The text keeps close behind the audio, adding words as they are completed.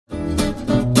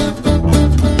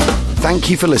Thank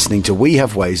you for listening to We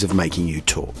Have Ways of Making You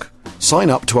Talk. Sign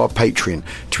up to our Patreon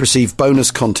to receive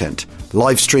bonus content,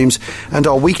 live streams, and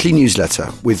our weekly newsletter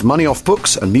with money off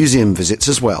books and museum visits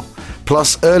as well,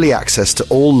 plus early access to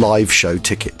all live show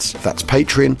tickets. That's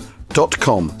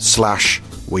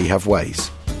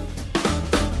patreon.com/wehaveways.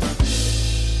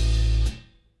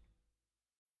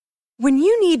 When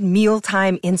you need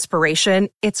mealtime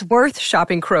inspiration, it's worth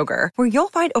shopping Kroger, where you'll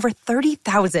find over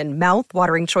 30,000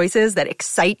 mouth-watering choices that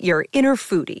excite your inner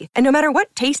foodie. And no matter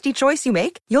what tasty choice you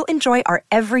make, you'll enjoy our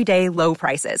everyday low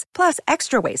prices, plus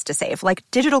extra ways to save, like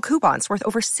digital coupons worth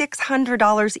over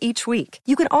 $600 each week.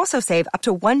 You can also save up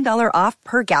to $1 off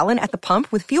per gallon at the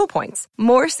pump with fuel points.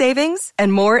 More savings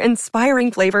and more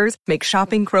inspiring flavors make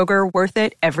shopping Kroger worth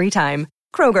it every time.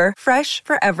 Kroger, fresh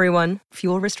for everyone.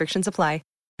 Fuel restrictions apply.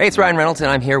 Hey, it's Ryan Reynolds,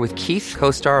 and I'm here with Keith,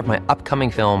 co-star of my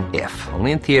upcoming film, If,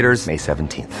 only in theaters May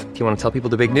 17th. Do you want to tell people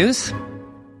the big news?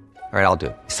 All right, I'll do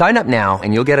it. Sign up now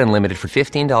and you'll get unlimited for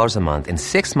 $15 a month and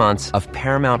 6 months of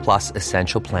Paramount Plus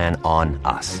Essential Plan on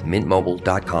us.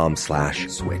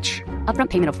 MintMobile.com/switch. Upfront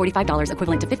payment of $45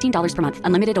 equivalent to $15 per month.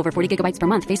 Unlimited over 40 gigabytes per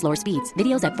month. Face lower speeds.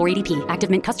 Videos at 480p. Active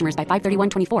Mint customers by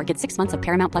 531.24 get 6 months of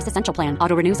Paramount Plus Essential Plan.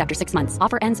 Auto renews after 6 months.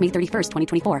 Offer ends May 31st,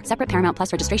 2024. Separate Paramount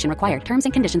Plus registration required. Terms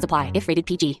and conditions apply if rated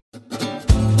PG.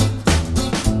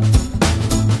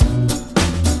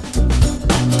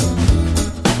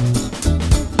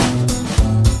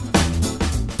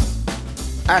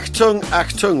 Achtung,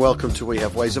 Achtung. Welcome to We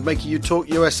Have Ways of Making You Talk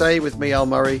USA with me, Al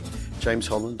Murray, James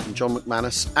Holland and John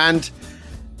McManus. And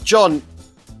John,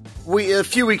 a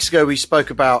few weeks ago we spoke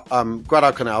about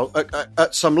Guadalcanal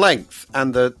at some length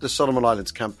and the Solomon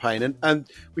Islands campaign. And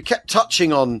we kept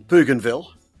touching on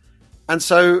Bougainville. And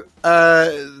so, although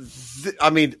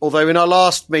in our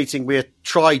last meeting we had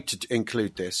tried to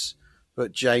include this,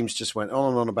 but James just went on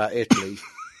and on about Italy.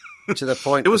 To the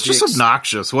point, it was just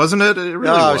obnoxious, wasn't it? It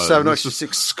really was. So obnoxious, just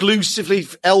exclusively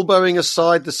elbowing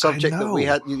aside the subject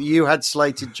that you had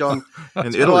slated, John.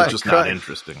 And Italy's just not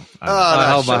interesting. I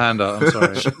held my hand up. I'm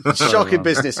sorry. Shocking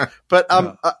business. But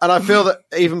and I feel that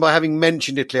even by having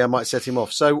mentioned Italy, I might set him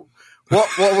off. So what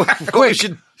we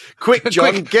should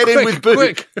John, get in with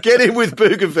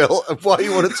Bougainville. And why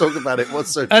you want to talk about it?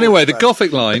 What's so anyway? The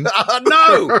Gothic line. No,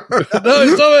 no,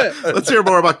 stop it. Let's hear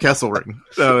more about Kesselring.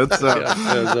 So it's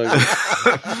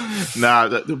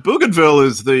Bougainville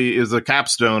is the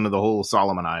capstone of the whole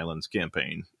Solomon Islands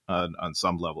campaign on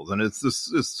some levels, and it's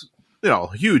this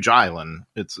huge island.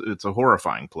 It's a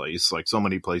horrifying place, like so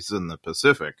many places in the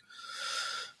Pacific.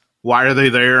 Why are they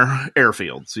there?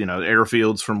 Airfields,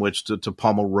 airfields from which to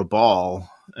pummel Rabaul.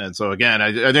 And so, again,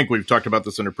 I think we've talked about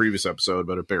this in a previous episode,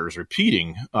 but it bears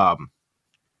repeating.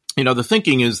 The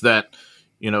thinking is that,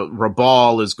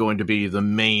 Rabaul is going to be the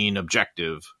main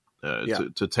objective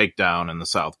to take down in the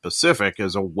South Pacific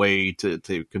as a way to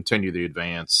continue the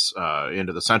advance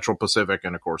into the Central Pacific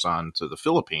and, of course, on to the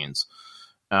Philippines.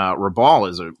 Rabaul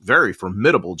is a very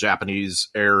formidable Japanese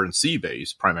air and sea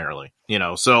base, primarily.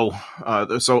 So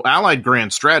Allied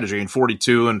grand strategy in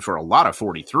 42 and for a lot of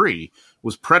 43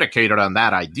 was predicated on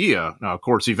that idea. Now, of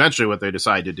course, eventually what they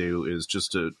decide to do is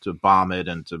just to bomb it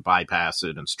and to bypass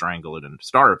it and strangle it and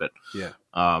starve it. Yeah.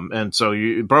 And so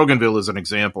Bougainville is an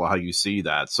example of how you see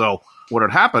that. So what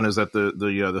had happened is that the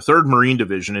 3rd Marine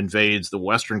Division invades the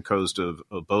western coast of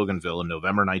Bougainville in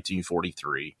November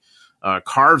 1943.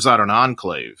 Carves out an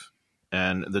enclave,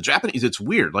 and the Japanese, it's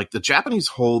weird. Like the Japanese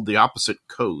hold the opposite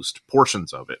coast,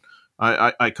 portions of it.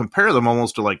 I compare them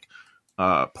almost to like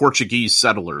Portuguese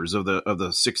settlers of the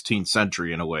 16th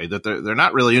century in a way that they're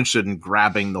not really interested in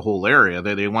grabbing the whole area.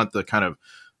 They want the kind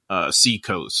of sea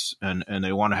coast and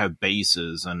they want to have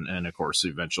bases and of course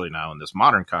eventually now in this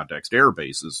modern context air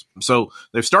bases. So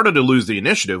they've started to lose the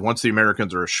initiative once the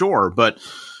Americans are ashore, but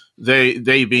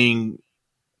they being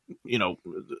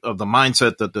of the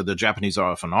mindset that the Japanese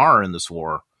often are in this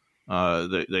war,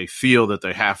 they feel that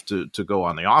they have to go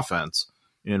on the offense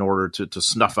in order to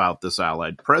snuff out this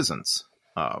Allied presence.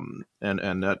 And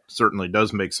that certainly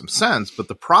does make some sense. But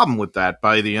the problem with that,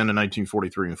 by the end of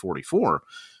 1943 and 44,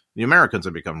 the Americans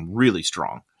have become really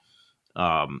strong.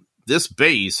 This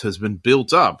base has been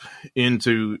built up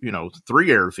into, 3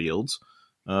 airfields,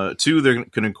 2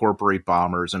 that can incorporate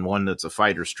bombers and 1 that's a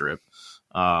fighter strip.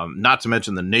 Not to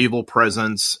mention the naval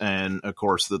presence and, of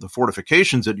course, the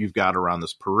fortifications that you've got around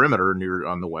this perimeter near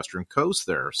on the western coast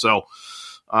there. So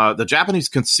the Japanese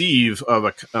conceive of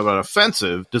an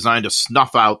offensive designed to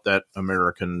snuff out that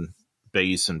American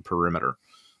base and perimeter.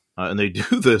 And they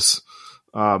do this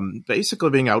basically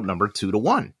being outnumbered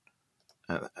 2-1.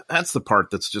 That's the part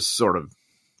that's just sort of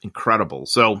incredible.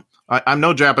 So I'm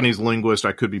no Japanese linguist.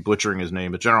 I could be butchering his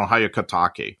name, but General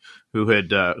Hayakatake, who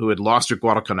had lost at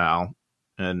Guadalcanal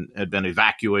and had been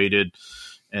evacuated.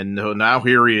 And now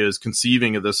here he is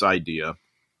conceiving of this idea.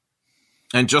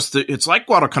 And it's like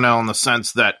Guadalcanal in the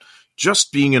sense that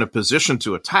just being in a position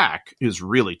to attack is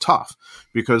really tough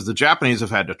because the Japanese have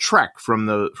had to trek from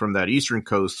that eastern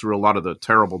coast through a lot of the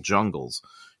terrible jungles,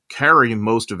 carry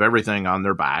most of everything on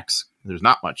their backs. There's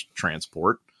not much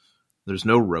transport. There's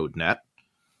no road net.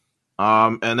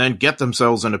 And then get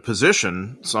themselves in a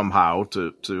position somehow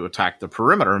to attack the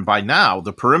perimeter. And by now,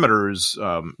 the perimeter is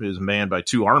manned by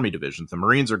 2 Army divisions. The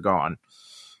Marines are gone.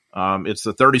 It's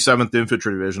the 37th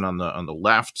Infantry Division on the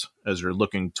left as you're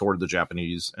looking toward the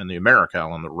Japanese, and the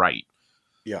Americal on the right.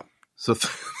 Yeah. So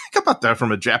think about that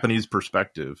from a Japanese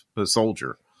perspective, a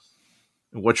soldier,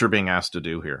 what you're being asked to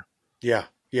do here. Yeah.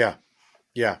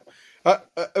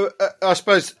 I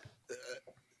suppose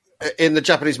in the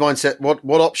Japanese mindset,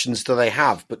 what options do they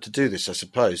have but to do this? I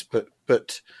suppose,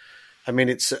 but I mean,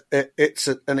 it's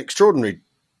an extraordinary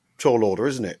tall order,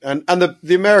 isn't it? And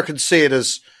the Americans see it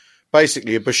as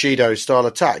basically a Bushido style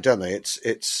attack, don't they?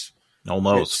 It's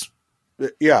almost.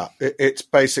 It's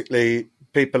basically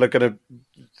people are going to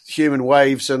human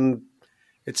waves, and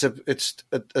it's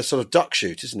a sort of duck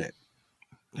shoot, isn't it?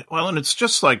 Well, and it's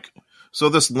just like, so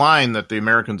this line that the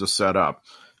Americans have set up,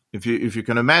 if you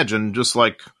can imagine, just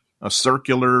like a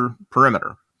circular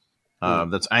perimeter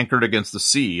that's anchored against the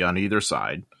sea on either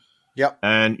side. Yep.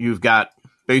 And you've got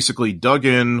basically dug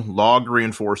in log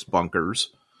reinforced bunkers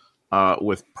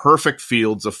with perfect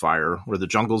fields of fire where the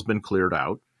jungle's been cleared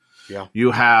out. Yeah.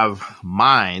 You have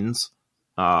mines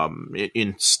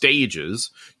in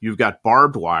stages. You've got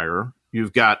barbed wire.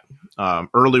 You've got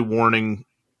early warning,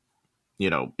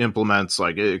 implements,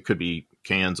 like it could be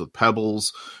cans with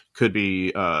pebbles, could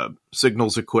be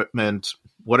signals equipment,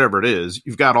 whatever it is.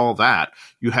 You've got all that.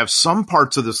 You have some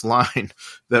parts of this line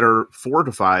that are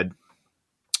fortified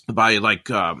by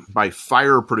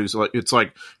fire produced. It's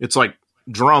like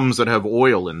drums that have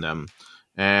oil in them.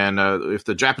 And if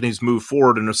the Japanese move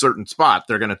forward in a certain spot,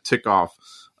 they're going to tick off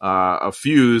a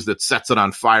fuse that sets it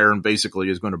on fire and basically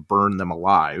is going to burn them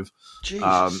alive.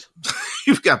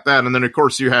 You've got that. And then, of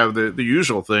course, you have the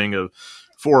usual thing of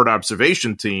forward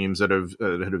observation teams that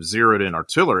have zeroed in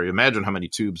artillery. Imagine how many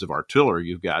tubes of artillery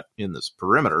you've got in this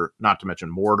perimeter, not to mention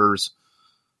mortars.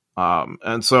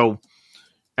 And so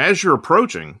as you're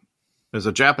approaching as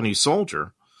a Japanese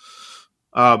soldier,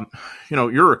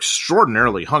 you're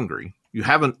extraordinarily hungry.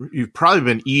 You've probably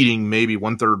been eating maybe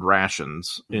 1/3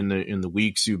 rations in the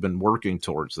weeks you've been working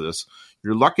towards this.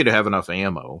 You're lucky to have enough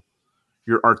ammo.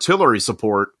 Your artillery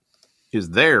support is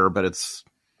there, but it's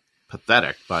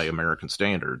pathetic by American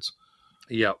standards.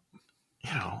 Yep.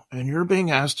 And you're being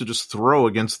asked to just throw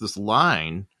against this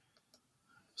line.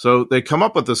 So they come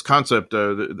up with this concept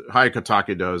that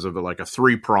Hayakatake does of like a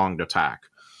 3-pronged attack.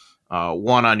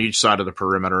 One on each side of the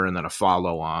perimeter and then a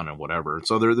follow on and whatever.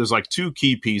 So there's like 2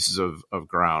 key pieces of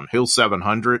ground, Hill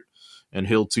 700 and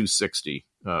Hill 260,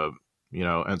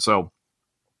 and so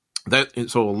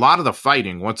a lot of the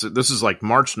fighting this is like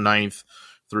March 9th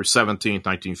through 17th,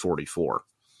 1944.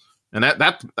 And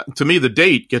that to me, the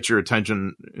date gets your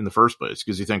attention in the first place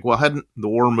because you think, well, hadn't the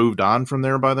war moved on from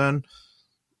there by then?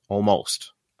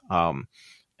 Almost.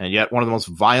 And yet one of the most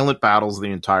violent battles of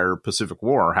the entire Pacific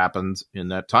War happens in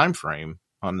that time frame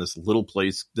on this little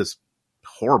place, this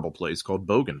horrible place called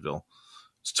Bougainville.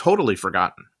 It's totally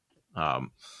forgotten.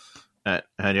 And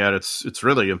yet it's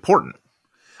really important.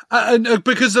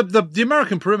 Because the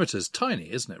American perimeter is tiny,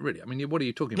 isn't it, really? I mean, what are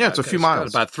you talking about? Yeah, it's a few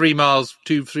miles. About 3 miles,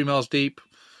 3 miles deep.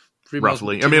 3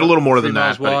 Roughly. miles, I mean, a little more than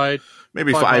that. Wide,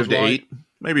 maybe 5 to 8.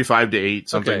 Maybe 5 to 8,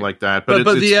 something like that. But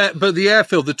the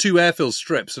airfield, the 2 airfield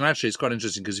strips, and actually it's quite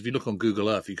interesting because if you look on Google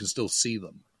Earth, you can still see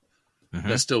them. Mm-hmm.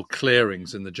 There's still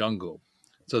clearings in the jungle.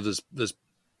 So there's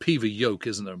Peaver Yoke,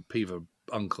 isn't there? Peaver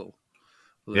Uncle.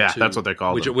 Yeah, that's what they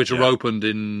call them. Which are opened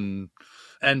in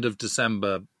end of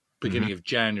December, beginning of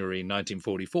January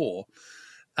 1944.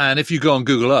 And if you go on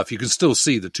Google Earth, you can still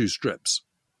see the 2 strips.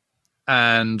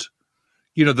 And,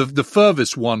 the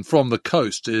furthest one from the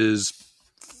coast is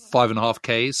 5.5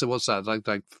 Ks. So what's that?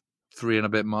 Like 3 and a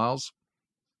bit miles.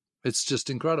 It's just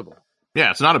incredible.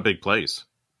 Yeah, it's not a big place.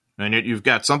 And yet you've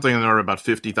got something in there about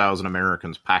 50,000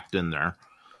 Americans packed in there,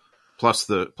 plus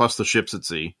the ships at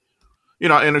sea.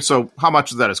 And so how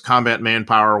much of that is combat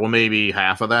manpower? Well, maybe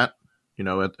half of that,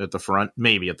 at the front,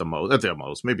 maybe at the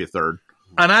most, maybe a third.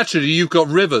 And actually, you've got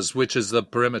rivers, which is the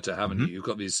perimeter, haven't you? You've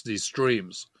got these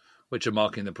streams, which are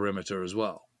marking the perimeter as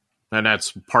well. And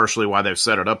that's partially why they've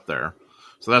set it up there.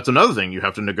 So that's another thing you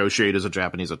have to negotiate as a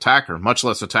Japanese attacker, much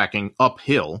less attacking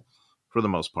uphill for the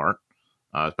most part.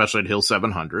 especially at Hill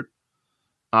 700.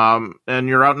 And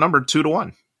you're outnumbered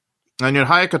 2-1. And yet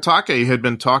Hayakatake had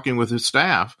been talking with his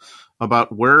staff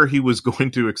about where he was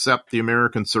going to accept the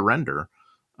American surrender.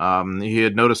 He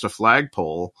had noticed a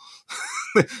flagpole,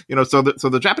 so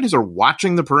the Japanese are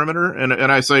watching the perimeter. And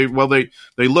I say, well, they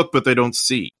look, but they don't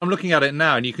see. I'm looking at it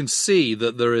now, and you can see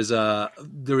that there is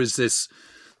this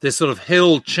sort of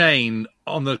hill chain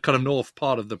on the kind of north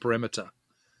part of the perimeter.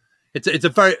 It's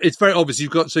very obvious.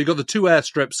 You've got the two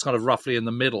airstrips kind of roughly in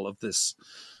the middle of this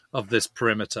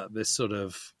perimeter, this sort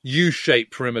of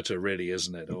U-shaped perimeter, really,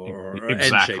 isn't it, or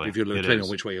exactly. N-shaped if you're depending on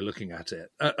which way you're looking at it.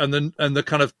 And the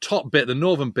kind of top bit, the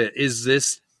northern bit, is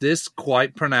this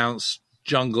quite pronounced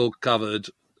jungle-covered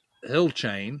hill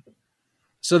chain.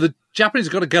 So the Japanese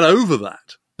have got to get over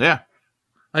that. Yeah.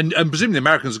 And presumably the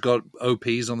Americans have got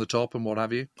OPs on the top and what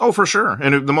have you. Oh, for sure.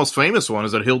 And the most famous one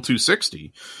is at Hill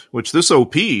 260, which this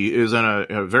OP is in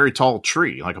a very tall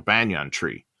tree, like a banyan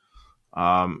tree.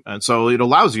 And so it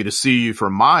allows you to see for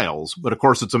miles, but of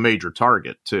course it's a major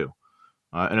target too.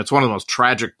 And it's one of the most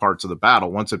tragic parts of the battle.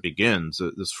 Once it begins,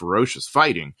 this ferocious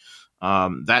fighting,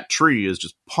 that tree is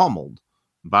just pummeled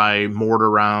by mortar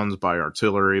rounds, by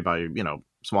artillery, by,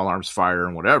 small arms fire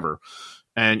and whatever.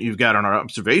 And you've got an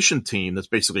observation team that's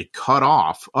basically cut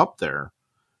off up there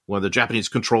when the Japanese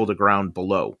control the ground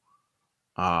below.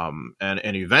 And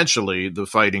eventually the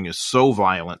fighting is so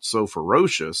violent, so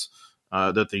ferocious,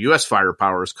 that the U.S.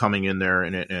 firepower is coming in there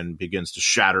and begins to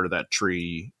shatter that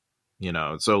tree,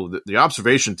 So the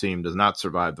observation team does not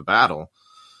survive the battle.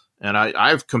 And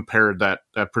I've compared that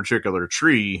particular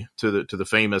tree to the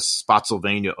famous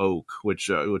Spotsylvania oak, which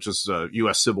is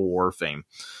U.S. Civil War fame.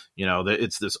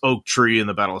 It's this oak tree in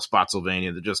the Battle of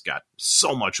Spotsylvania that just got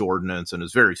so much ordnance and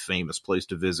is a very famous place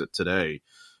to visit today.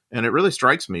 And it really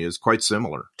strikes me as quite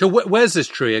similar. So where's this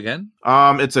tree again?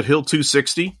 It's at Hill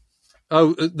 260.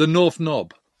 Oh, the North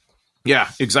Knob. Yeah,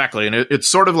 exactly. And it's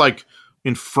sort of like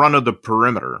in front of the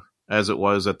perimeter as it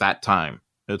was at that time.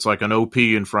 It's like an OP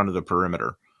in front of the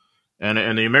perimeter.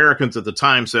 And the Americans at the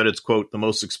time said it's, quote, the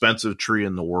most expensive tree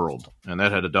in the world. And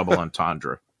that had a double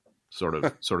entendre sort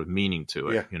of meaning to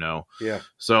it, Yeah.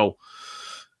 So,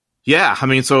 yeah, I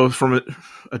mean, so from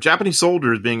a Japanese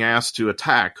soldier is being asked to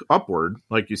attack upward,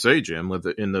 like you say, Jim,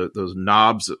 those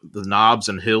knobs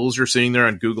and hills you're seeing there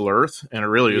on Google Earth. And it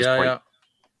really is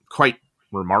quite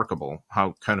remarkable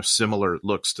how kind of similar it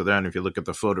looks to then if you look at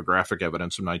the photographic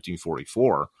evidence from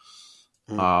 1944.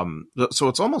 So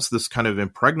it's almost this kind of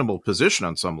impregnable position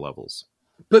on some levels.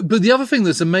 But the other thing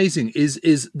that's amazing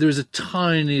is there's a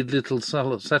tiny little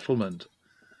settlement,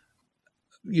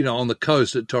 on the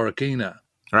coast at Torokina.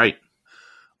 Right.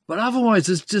 But otherwise,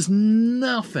 there's just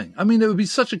nothing. I mean, it would be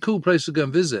such a cool place to go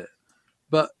and visit,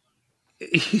 but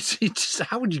it's just,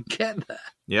 how would you get there?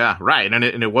 Yeah, right. And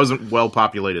it wasn't well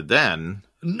populated then.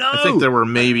 No. I think there were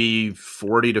maybe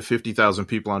 40 to 50,000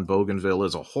 people on Bougainville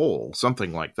as a whole,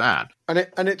 something like that.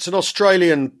 And it's an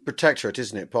Australian protectorate,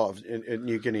 isn't it? Part of in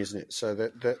New Guinea, isn't it? So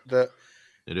that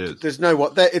it is. There's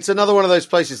it's another one of those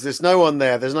places. There's no one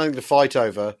there. There's nothing to fight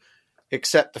over,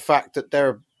 except the fact that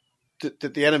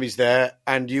that the enemy's there,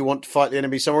 and you want to fight the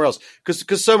enemy somewhere else.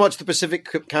 Because so much the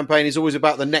Pacific campaign is always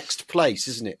about the next place,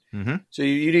 isn't it? Mm-hmm. So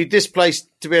you need this place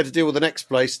to be able to deal with the next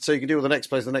place, so you can deal with the next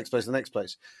place, the next place, the next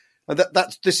place. And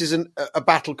this is a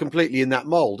battle completely in that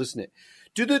mold, isn't it?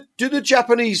 Do the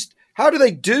Japanese? How do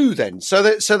they do then? So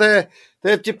they're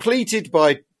depleted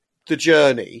by the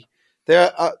journey.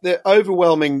 They're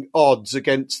overwhelming odds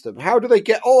against them. How do they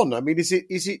get on? I mean, is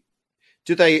it?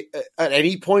 Do they at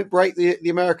any point break the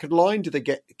American line? Do they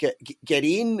get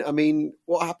in? I mean,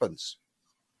 what happens?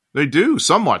 They do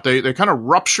somewhat. They kind of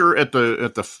rupture at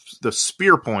the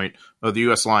spear point of the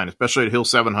U.S. line, especially at Hill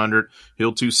 700,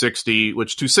 Hill 260,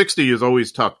 which 260 is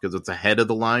always tough because it's ahead of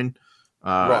the line.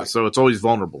 Right. So it's always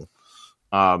vulnerable.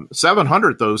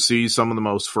 700, though, sees some of the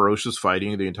most ferocious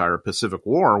fighting of the entire Pacific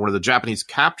War, where the Japanese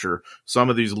capture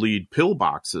some of these lead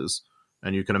pillboxes,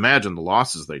 and you can imagine the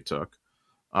losses they took.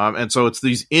 And so it's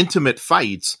these intimate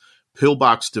fights,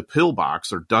 pillbox to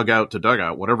pillbox, or dugout to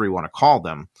dugout, whatever you want to call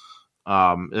them,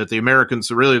 that the Americans,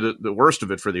 really the worst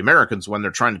of it for the Americans when they're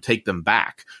trying to take them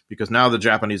back, because now the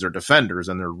Japanese are defenders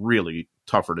and they're really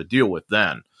tougher to deal with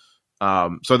then.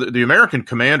 So the American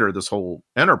commander of this whole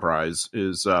enterprise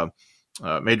is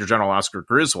Major General Oscar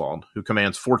Griswold, who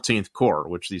commands 14th Corps,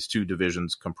 which these two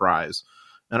divisions comprise.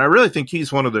 And I really think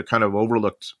he's one of the kind of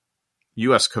overlooked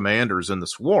U.S. commanders in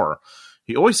this war.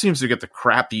 He always seems to get the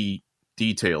crappy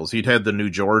details. He'd had the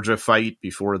New Georgia fight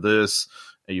before this.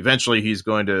 Eventually, he's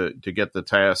going to get the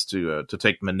task to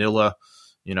take Manila,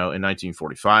 in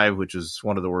 1945, which is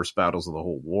one of the worst battles of the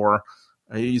whole war.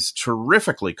 He's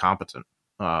terrifically competent.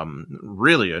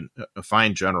 Really a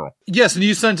fine general. Yes, and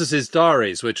you sent us his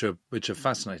diaries, which are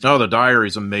fascinating. Oh, the diary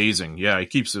is amazing. Yeah, he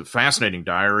keeps a fascinating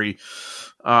diary.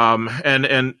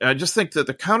 And I just think that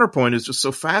the counterpoint is just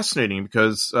so fascinating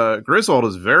because Griswold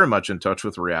is very much in touch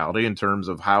with reality in terms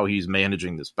of how he's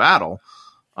managing this battle.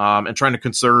 And trying to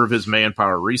conserve his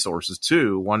manpower resources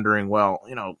too, wondering, well,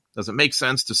 does it make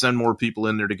sense to send more people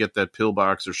in there to get that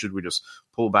pillbox, or should we just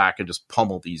pull back and just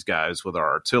pummel these guys with our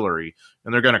artillery?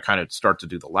 And they're going to kind of start to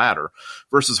do the latter.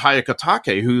 Versus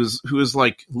Hayakatake, who is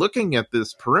like looking at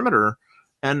this perimeter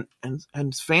and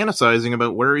fantasizing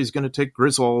about where he's going to take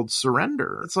Griswold's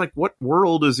surrender. It's like, what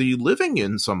world is he living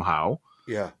in somehow?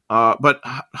 Yeah. But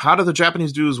how do the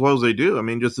Japanese do as well as they do? I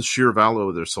mean, just the sheer value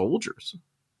of their soldiers.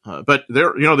 But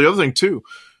there, the other thing too,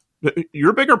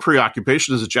 your bigger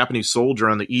preoccupation as a Japanese soldier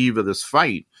on the eve of this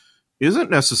fight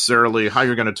isn't necessarily how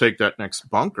you're going to take that next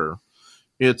bunker.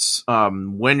 It's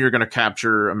when you're going to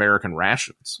capture American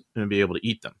rations and be able to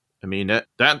eat them. I mean,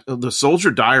 that the soldier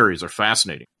diaries are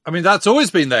fascinating. I mean, that's always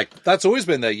been their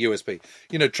USP.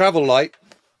 Travel light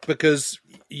because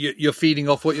you're feeding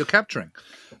off what you're capturing,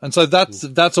 and so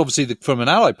that's obviously from an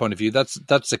Allied point of view. That's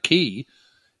the key.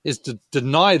 Is to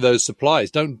deny those supplies.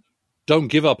 Don't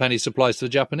give up any supplies to the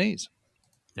Japanese.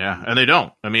 Yeah, and they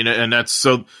don't. I mean, and that's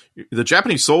so the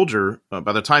Japanese soldier,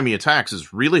 by the time he attacks,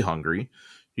 is really hungry.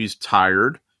 He's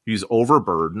tired. He's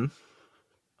overburdened.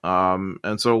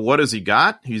 And so what has he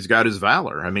got? He's got his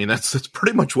valor. I mean, that's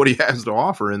pretty much what he has to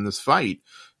offer in this fight.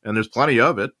 And there's plenty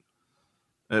of it.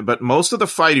 But most of the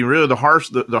fighting, really the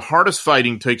hardest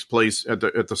fighting takes place at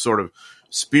the sort of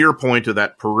spear point of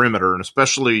that perimeter, and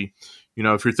especially,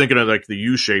 if you're thinking of like the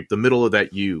U shape, the middle of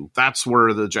that U, that's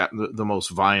where the most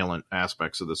violent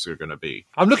aspects of this are going to be.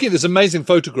 I'm looking at this amazing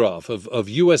photograph of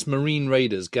U.S. Marine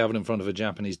raiders gathered in front of a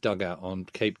Japanese dugout on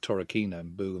Cape Torokina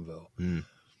in Bougainville. Mm.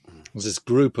 There's this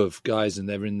group of guys, and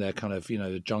they're in their kind of,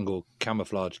 the jungle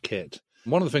camouflage kit.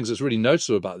 One of the things that's really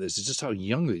noticeable about this is just how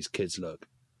young these kids look.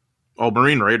 Oh,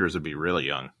 Marine raiders would be really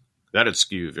young. That'd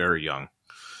skew very young.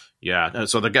 Yeah,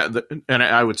 so and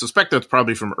I would suspect that's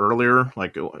probably from earlier,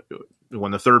 like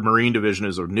when the 3rd Marine Division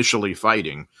is initially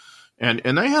fighting, and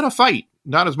they had a fight,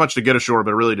 not as much to get ashore,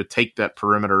 but really to take that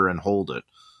perimeter and hold it.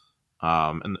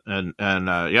 The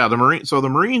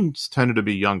Marines tended to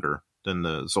be younger than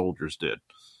the soldiers did.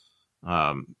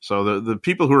 So the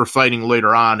people who are fighting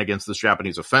later on against this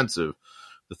Japanese offensive,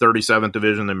 the 37th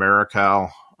Division, the Marical,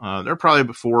 they're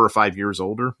probably 4 or 5 years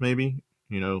older, maybe,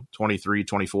 23,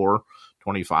 24.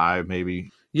 25,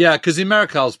 maybe. Yeah, because the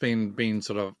Marical's been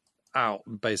sort of out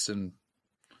based in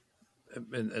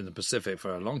the Pacific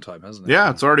for a long time, hasn't it? Yeah,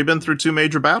 it's already been through 2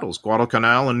 major battles,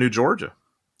 Guadalcanal and New Georgia.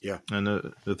 Yeah. And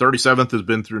the 37th has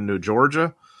been through New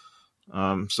Georgia.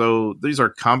 So these are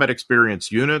combat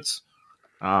experienced units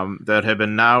that have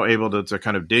been now able to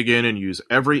kind of dig in and use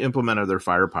every implement of their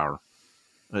firepower.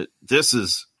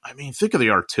 Think of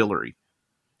the artillery.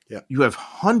 Yeah. You have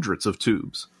hundreds of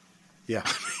tubes. Yeah.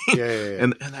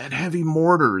 And heavy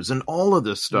mortars and all of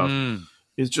this stuff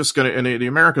is just going to, and the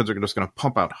Americans are just going to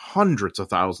pump out hundreds of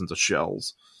thousands of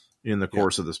shells in the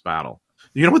course of this battle.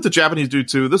 You know what the Japanese do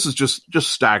too? This is just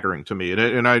staggering to me.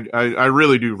 And I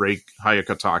really do rake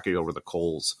Hayakatake over the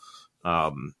coals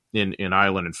in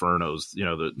Island Infernos,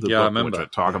 the book in which I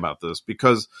talk about this,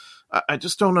 because I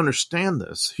just don't understand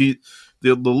this.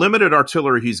 The limited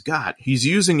artillery he's got, he's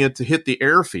using it to hit the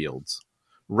airfields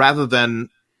rather than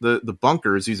the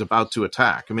bunkers he's about to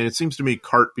attack. I mean, it seems to me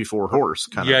cart before horse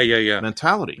kind of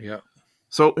mentality. Yeah.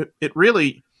 So it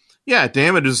really, it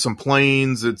damages some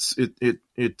planes.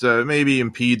 It maybe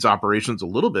impedes operations a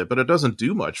little bit, but it doesn't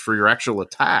do much for your actual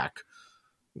attack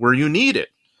where you need it.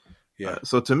 Yeah.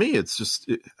 So to me, it's just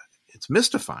it's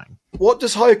mystifying. What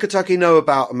does Hayakatake know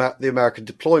about the American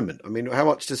deployment? I mean, how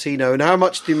much does he know, and how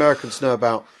much do the Americans know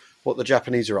about what the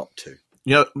Japanese are up to?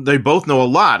 They both know a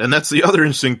lot, and that's the other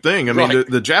interesting thing. I mean,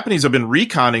 the Japanese have been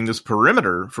reconning this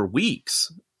perimeter for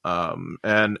weeks,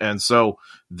 and so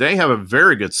they have a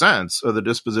very good sense of the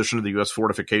disposition of the U.S.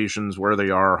 fortifications, where they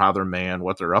are, how they're manned,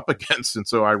 what they're up against, and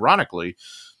so ironically,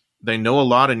 they know a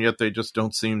lot, and yet they just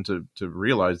don't seem to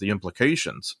realize the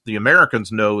implications. The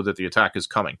Americans know that the attack is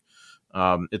coming.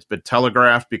 It's been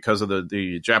telegraphed because of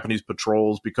the Japanese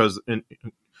patrols, because in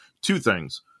 2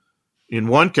 things. In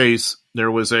one case,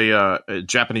 there was a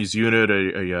Japanese unit,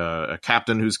 a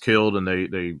captain who's killed, and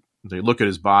they look at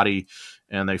his body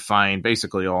and they find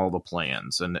basically all the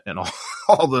plans and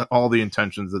all the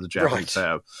intentions that the Japanese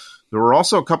have. There were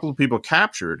also a couple of people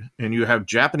captured, and you have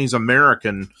Japanese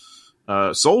American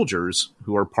soldiers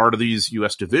who are part of these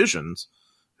U.S. divisions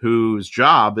whose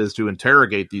job is to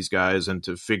interrogate these guys and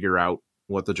to figure out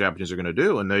what the Japanese are going to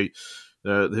do. And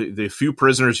the few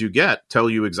prisoners you get tell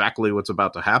you exactly what's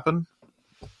about to happen.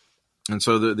 And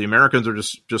so the Americans are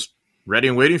just ready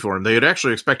and waiting for him. They had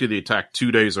actually expected the attack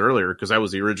 2 days earlier because that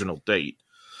was the original date.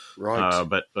 Right.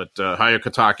 But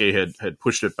Hayakatake had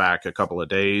pushed it back a couple of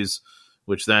days,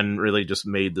 which then really just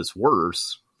made this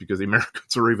worse because the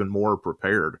Americans are even more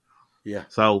prepared. Yeah.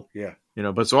 So, yeah.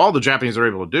 So all the Japanese are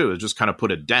able to do is just kind of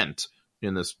put a dent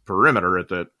in this perimeter at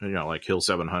the, like Hill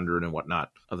 700 and whatnot.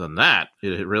 Other than that,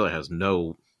 it really has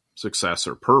no success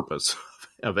or purpose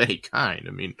of any kind.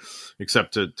 I mean,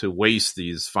 except to waste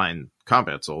these fine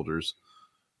combat soldiers.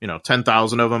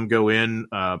 10,000 of them go in,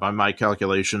 by my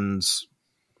calculations,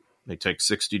 they take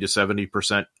 60 to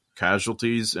 70%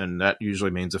 casualties, and that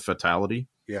usually means a fatality.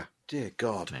 Yeah. Dear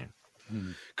God.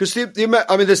 Because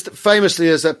famously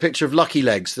there's that picture of Lucky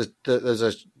Legs.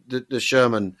 There's the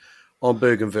Sherman on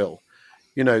Bougainville.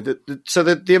 So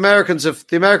the Americans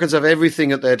have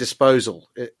everything at their disposal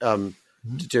to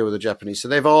deal with the Japanese. So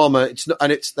they've armor.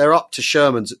 They're up to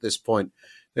Shermans at this point.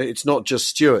 It's not just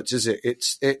Stuarts, is it?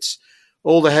 It's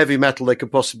all the heavy metal they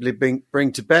could possibly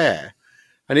bring to bear.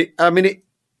 And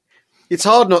it's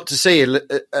hard not to see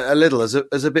a little as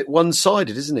a bit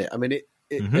one-sided, isn't it? I mean,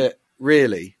 it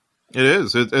really. It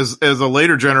is. As a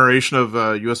later generation of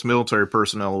U.S. military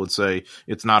personnel would say,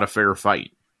 it's not a fair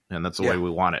fight, and that's the way we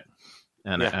want it.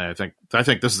 And I think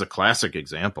this is a classic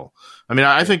example. I mean,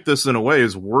 I think this in a way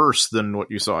is worse than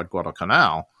what you saw at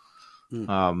Guadalcanal.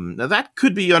 Now that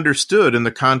could be understood in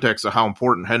the context of how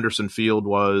important Henderson Field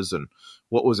was and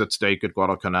what was at stake at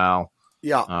Guadalcanal.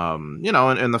 Yeah.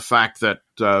 And the fact that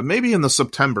maybe in the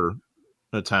September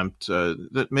attempt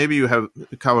that maybe you have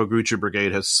the Kawaguchi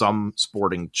Brigade has some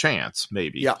sporting chance,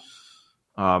 maybe. Yeah.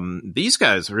 These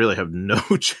guys really have no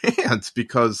chance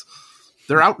because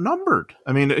they're outnumbered.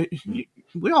 I mean,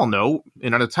 we all know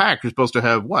in an attack you're supposed to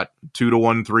have what,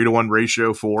 2-to-1, 3-to-1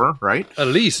 ratio 4, right? At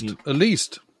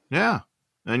least. Yeah,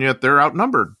 and yet they're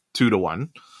outnumbered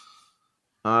 2-to-1.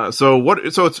 I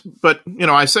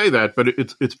say that, but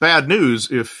it's bad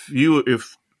news if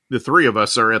the three of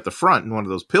us are at the front in one of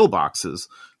those pillboxes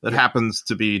that happens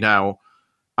to be now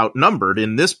outnumbered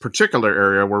in this particular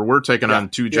area where we're taking on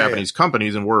two Japanese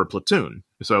companies and we're a platoon.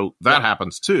 So that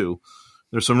happens too.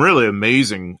 There's some really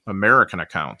amazing American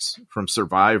accounts from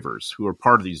survivors who are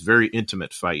part of these very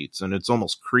intimate fights. And it's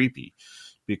almost creepy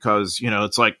because,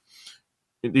 it's like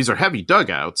these are heavy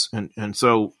dugouts. And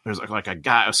so there's like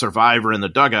a survivor in the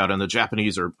dugout and the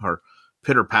Japanese are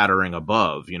pitter pattering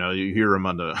above, you hear them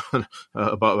on the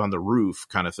above on the roof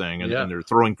kind of thing, and they're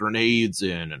throwing grenades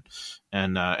in,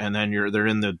 and then they're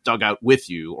in the dugout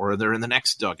with you, or they're in the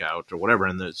next dugout or whatever,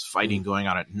 and there's fighting going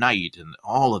on at night, and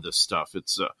all of this stuff.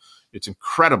 It's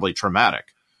incredibly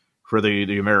traumatic for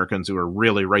the Americans who are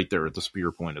really right there at the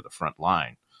spear point of the front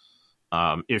line.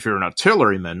 If you're an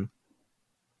artilleryman,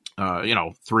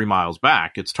 3 miles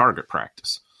back, it's target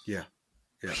practice. Yeah.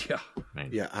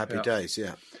 Happy days.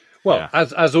 Yeah. Well,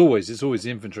 as always, it's always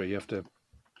the infantry. You have to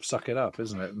suck it up,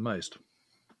 isn't it? Most.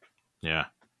 Yeah,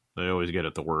 they always get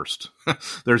it the worst.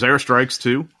 There's airstrikes,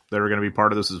 too, that are going to be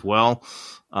part of this as well.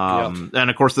 And,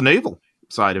 of course, the naval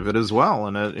side of it as well.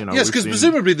 And yes, because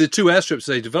presumably the two airstrips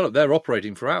they developed, they're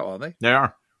operating throughout, aren't they?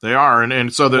 They are.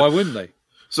 And so why wouldn't they?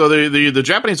 So the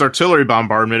Japanese artillery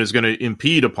bombardment is going to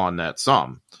impede upon that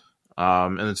some.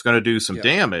 And it's going to do some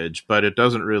damage, but it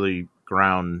doesn't really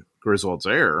ground Griswold's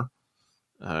air.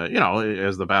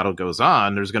 As the battle goes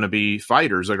on, there's going to be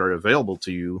fighters that are available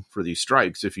to you for these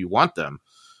strikes if you want them.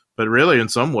 But really, in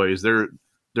some ways, they're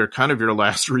kind of your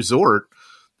last resort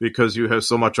because you have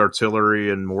so much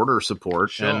artillery and mortar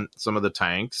support and some of the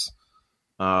tanks,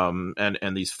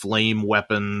 and these flame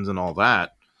weapons and all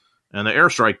that. And the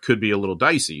airstrike could be a little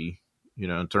dicey,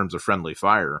 in terms of friendly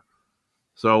fire.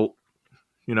 So,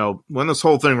 when this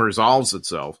whole thing resolves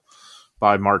itself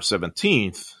by March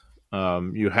 17th,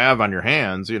 you have on your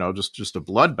hands, just a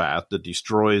bloodbath that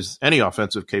destroys any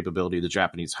offensive capability the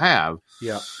Japanese have.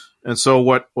 Yeah. And so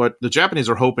what the Japanese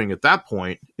are hoping at that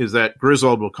point is that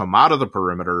Griswold will come out of the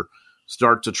perimeter,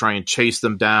 start to try and chase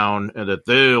them down, and that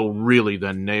they'll really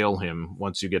then nail him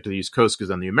once you get to the East Coast, because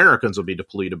then the Americans will be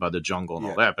depleted by the jungle and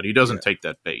all that. But he doesn't take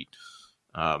that bait.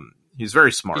 He's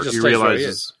very smart. He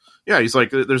realizes... Yeah, he's like,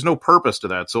 there's no purpose to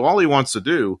that. So all he wants to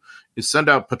do is send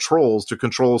out patrols to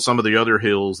control some of the other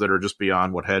hills that are just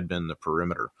beyond what had been the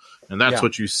perimeter. And that's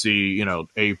what you see,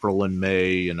 April and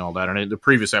May and all that. And in the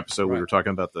previous episode, we were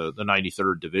talking about the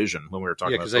 93rd Division when we were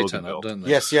talking about Bougainville.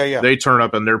 Yes, They turn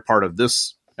up and they're part of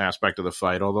this aspect of the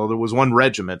fight, although there was one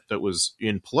regiment that was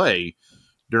in play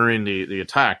during the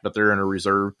attack, but they're in a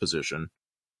reserve position.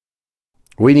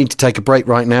 We need to take a break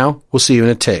right now. We'll see you in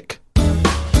a tick.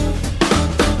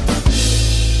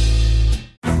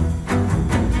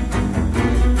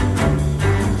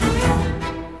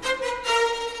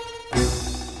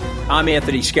 I'm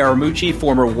Anthony Scaramucci,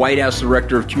 former White House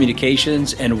Director of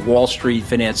Communications and Wall Street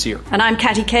financier. And I'm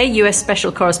Katty Kay, US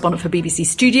Special Correspondent for BBC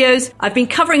Studios. I've been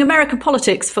covering American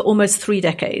politics for almost 3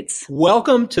 decades.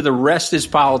 Welcome to The Rest is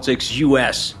Politics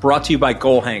US, brought to you by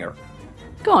Goalhanger.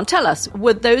 Go on, tell us,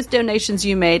 were those donations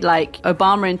you made, like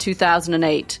Obama in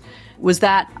 2008, was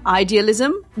that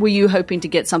idealism? Were you hoping to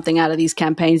get something out of these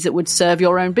campaigns that would serve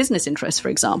your own business interests, for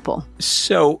example?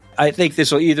 So I think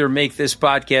this will either make this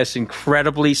podcast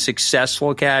incredibly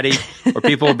successful, Katty, or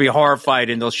people will be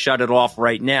horrified and they'll shut it off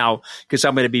right now because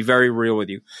I'm going to be very real with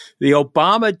you. The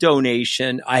Obama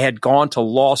donation, I had gone to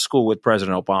law school with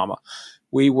President Obama.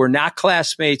 We were not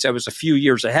classmates. I was a few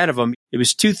years ahead of him. It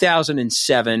was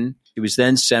 2007. He was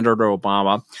then Senator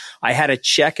Obama. I had a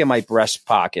check in my breast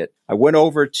pocket. I went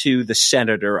over to the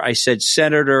senator. I said,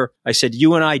 Senator,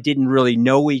 you and I didn't really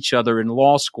know each other in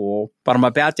law school, but I'm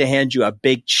about to hand you a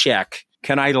big check.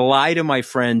 Can I lie to my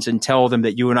friends and tell them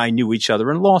that you and I knew each other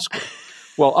in law school?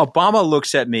 Well, Obama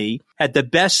looks at me, had the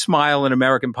best smile in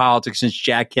American politics since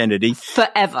Jack Kennedy.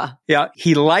 Forever. Yeah.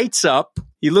 He lights up.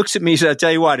 He looks at me and says, I'll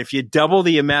tell you what, if you double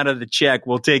the amount of the check,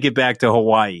 we'll take it back to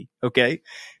Hawaii. Okay.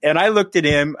 And I looked at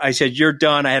him. I said, you're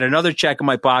done. I had another check in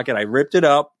my pocket. I ripped it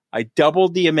up. I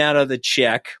doubled the amount of the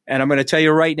check. And I'm going to tell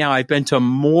you right now, I've been to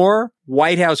more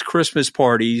White House Christmas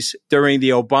parties during the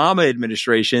Obama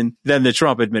administration than the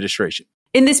Trump administration.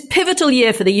 In this pivotal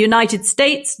year for the United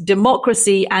States,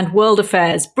 democracy, and world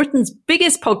affairs, Britain's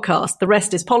biggest podcast, The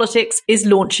Rest is Politics, is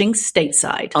launching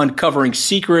stateside. Uncovering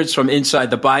secrets from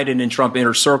inside the Biden and Trump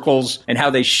inner circles and how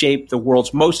they shape the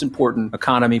world's most important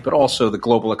economy, but also the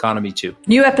global economy too.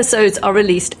 New episodes are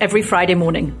released every Friday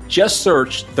morning. Just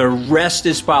search The Rest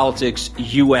is Politics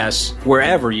US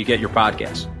wherever you get your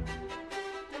podcasts.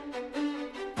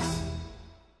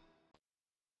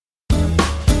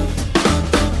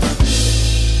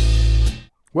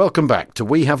 Welcome back to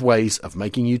We Have Ways of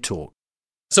Making You Talk.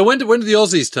 So when do the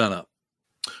Aussies turn up?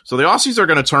 So the Aussies are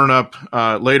going to turn up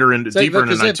deeper into 1944.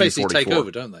 Because they basically take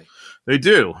over, don't they? They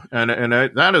do, and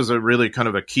that is a really kind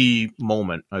of a key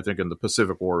moment, I think, in the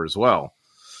Pacific War as well.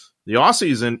 The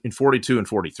Aussies in 42 and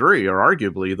 43 are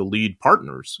arguably the lead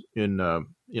partners in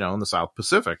the South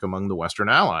Pacific among the Western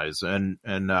Allies, and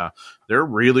they're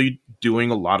really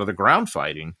doing a lot of the ground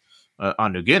fighting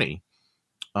on New Guinea.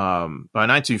 By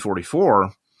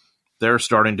 1944. They're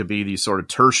starting to be these sort of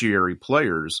tertiary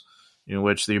players in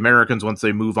which the Americans, once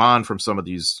they move on from some of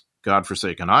these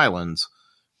godforsaken islands,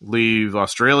 leave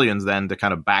Australians then to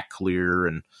kind of back clear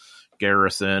and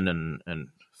garrison and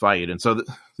fight. And so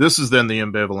this is then the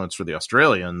ambivalence for the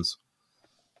Australians,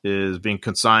 is being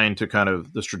consigned to kind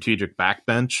of the strategic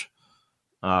backbench.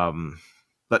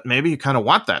 But maybe you kind of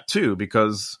want that too,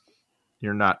 because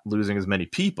you're not losing as many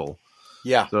people.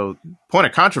 Yeah. So point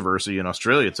of controversy in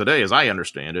Australia today, as I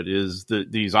understand it, is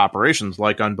these operations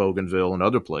like on Bougainville and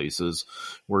other places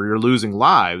where you're losing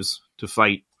lives to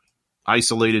fight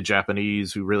isolated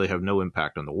Japanese who really have no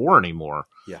impact on the war anymore.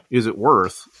 Yeah. Is it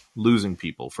worth losing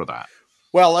people for that?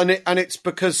 Well, and it's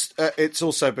because it's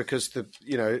also because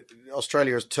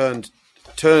Australia has turned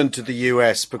to the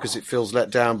US because it feels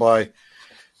let down by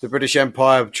the British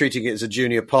Empire treating it as a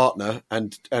junior partner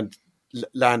and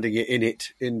landing it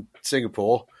in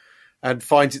Singapore, and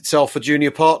finds itself a junior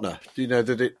partner.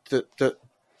 That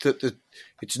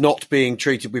it's not being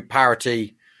treated with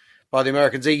parity by the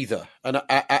Americans either. And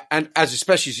as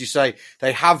especially as you say,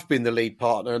 they have been the lead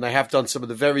partner and they have done some of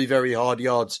the very, very hard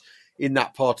yards in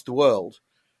that part of the world,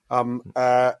 and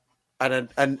are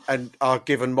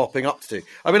given mopping up to.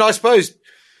 I mean, I suppose,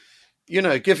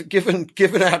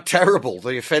 given how terrible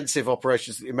the offensive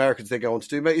operations that the Americans they go on to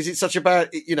do, is it such a bad,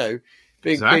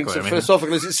 being so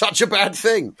philosophical, is it such a bad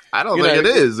thing? I don't think it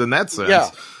is in that sense.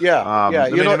 Yeah.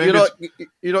 You're not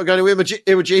going to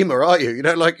Iwo Jima, are you?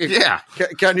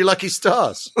 Count your lucky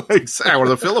stars. Exactly. Or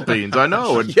the Philippines, I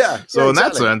know. And so in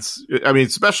that sense, I mean,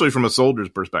 especially from a soldier's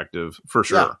perspective, for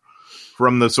sure. Yeah.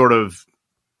 From the sort of,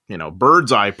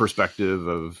 bird's eye perspective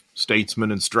of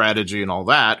statesman and strategy and all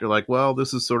that, you're like, well,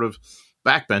 this is sort of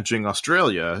backbenching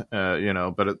Australia,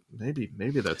 but maybe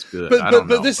that's good. I don't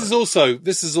know. But this is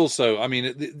also. I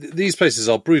mean, these places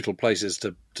are brutal places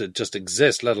to just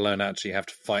exist, let alone actually have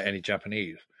to fight any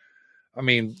Japanese. I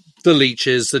mean, the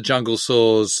leeches, the jungle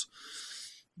saws,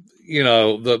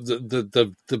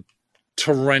 the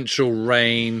torrential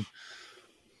rain,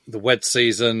 the wet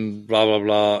season, blah blah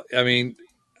blah. I mean,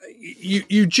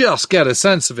 you just get a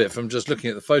sense of it from just looking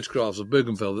at the photographs of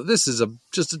Bougainville that this is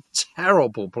just a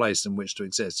terrible place in which to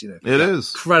exist. It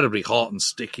is incredibly hot and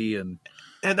sticky, and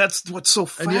that's what's so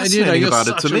fascinating you're about it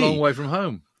such to a me. long way from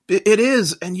home. It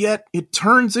is, and yet it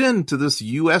turns into this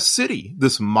U.S. city,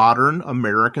 this modern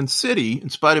American city, in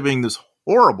spite of being this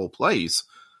horrible place.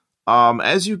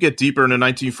 As you get deeper into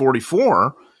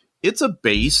 1944, it's a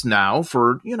base now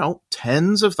for,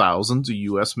 tens of thousands of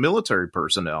U.S. military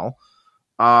personnel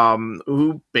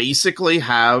who basically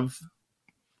have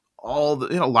all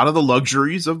the, a lot of the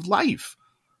luxuries of life.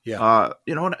 Yeah.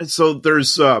 So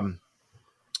there's,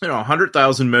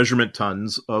 100,000 measurement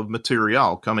tons of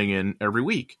material coming in every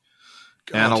week.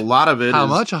 God. And a lot of it How is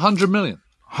much? 100 million?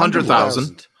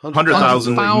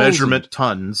 100,000 measurement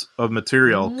tons of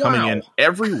material coming in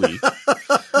every week.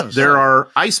 There are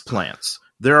ice plants.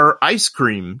 There are ice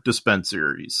cream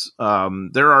dispensaries.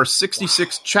 There are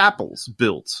 66 chapels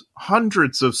built,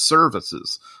 hundreds of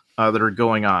services that are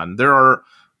going on. There are,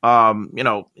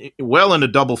 well into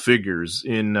double figures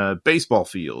in baseball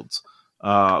fields,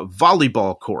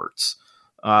 volleyball courts,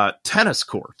 tennis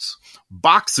courts,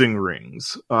 boxing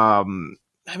rings.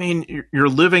 You're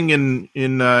living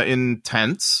in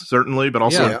tents, certainly, but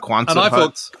also in Quonset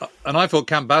huts. And I thought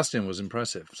Camp Bastion was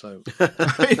impressive. So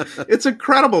it's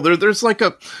incredible.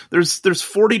 There's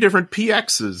 40 different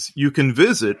PXs you can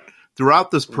visit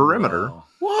throughout this perimeter.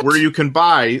 Wow. Where you can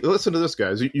buy. Listen to this,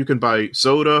 guys. You can buy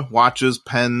soda, watches,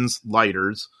 pens,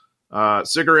 lighters,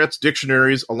 cigarettes,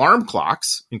 dictionaries, alarm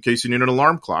clocks, in case you need an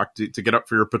alarm clock to get up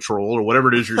for your patrol or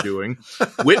whatever it is you're doing.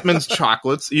 Whitman's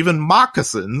chocolates, even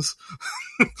moccasins.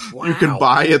 Wow. You can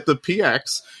buy at the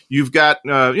PX. You've got,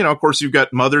 of course, you've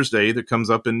got Mother's Day that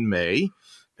comes up in May.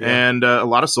 Yeah. And a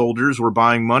lot of soldiers were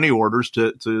buying money orders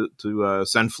to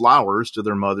send flowers to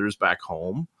their mothers back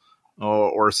home,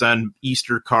 or send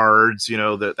Easter cards,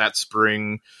 that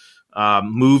spring.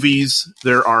 Movies,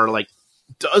 there are like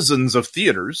dozens of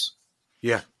theaters.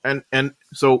 Yeah. And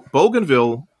so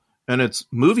Bougainville and its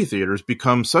movie theaters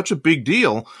become such a big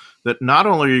deal that not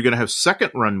only are you going to have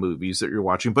second run movies that you're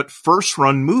watching, but first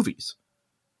run movies.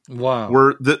 Wow.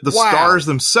 Where the stars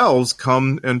themselves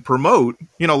come and promote,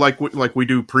 like we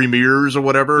do premieres or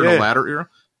whatever in a latter era.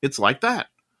 It's like that.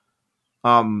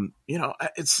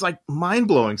 It's like mind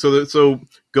blowing. So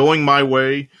Going My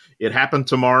Way, It Happened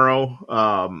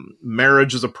Tomorrow,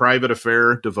 Marriage is a Private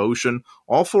Affair, Devotion.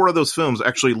 All four of those films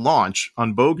actually launch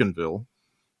on Bougainville,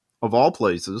 of all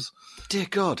places. Dear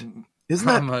God. Isn't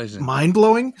that mind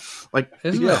blowing?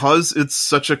 Because it's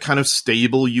such a kind of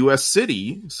stable U.S.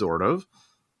 city, sort of,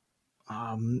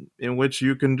 in which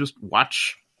you can just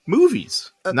watch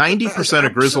movies. 90%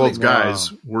 of Griswold's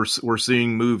guys were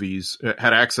seeing movies,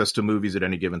 had access to movies at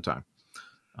any given time.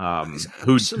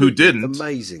 Who didn't?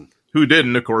 Amazing. Who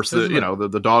didn't? Of course,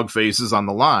 the dog faces on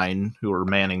the line who are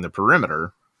manning the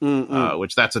perimeter,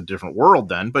 which that's a different world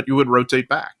then. But you would rotate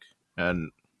back,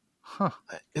 and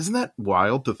isn't that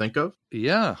wild to think of?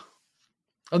 Yeah,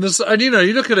 and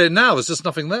you look at it now. There's just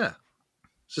nothing there.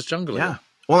 It's just jungle. Yeah.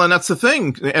 Well, and that's the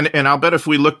thing. And I'll bet if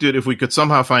we could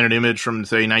somehow find an image from,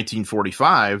 say,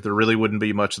 1945, there really wouldn't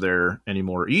be much there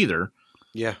anymore either.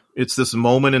 Yeah. It's this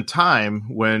moment in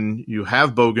time when you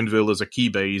have Bougainville as a key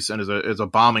base and as a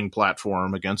bombing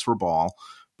platform against Rabaul,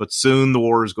 but soon the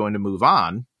war is going to move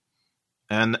on.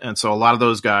 And so a lot of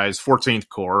those guys, 14th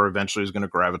Corps, eventually is going to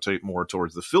gravitate more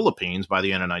towards the Philippines by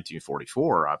the end of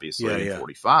 1944, obviously, in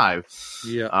 45.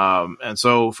 Yeah. And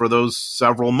so for those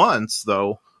several months,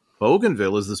 though,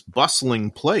 Bougainville is this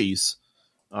bustling place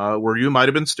where you might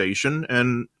have been stationed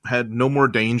and had no more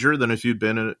danger than if you'd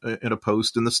been in a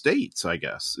post in the States, I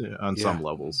guess, on some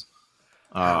levels.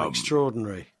 How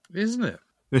extraordinary. Isn't it?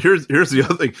 Here's the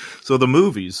other thing. So the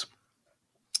movies,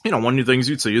 one of the things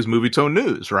you'd see is movie tone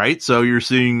news, right? So you're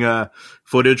seeing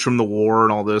footage from the war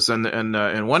and all this.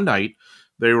 And one night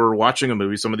they were watching a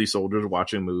movie. Some of these soldiers were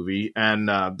watching a movie, and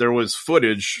there was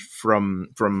footage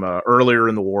from earlier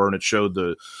in the war, and it showed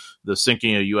the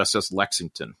sinking of USS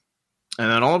Lexington. And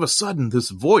then all of a sudden, this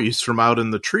voice from out in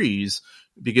the trees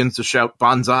begins to shout,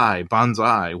 "Banzai,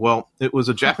 banzai." Well, it was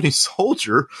a Japanese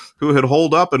soldier who had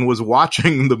holed up and was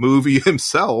watching the movie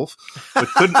himself, but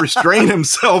couldn't restrain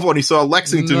himself when he saw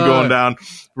Lexington going down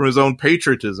for his own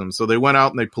patriotism. So they went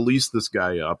out and they policed this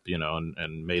guy up,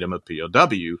 and made him a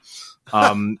POW.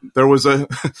 There was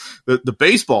the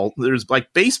baseball, there's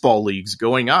like baseball leagues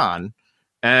going on.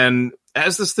 And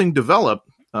as this thing developed,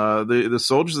 the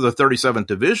soldiers of the 37th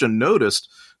Division noticed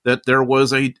that there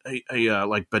was a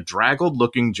like bedraggled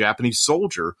looking Japanese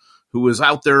soldier who was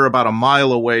out there about a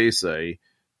mile away, say,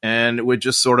 and would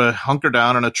just sort of hunker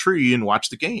down in a tree and watch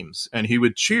the games. And he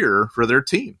would cheer for their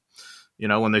team.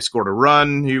 When they scored a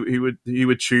run, he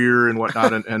would cheer and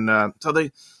whatnot. And so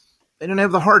they didn't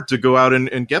have the heart to go out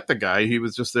and get the guy. He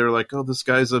was just there like, oh, this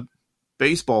guy's a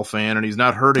baseball fan and he's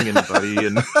not hurting anybody.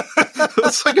 And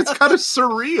it's kind of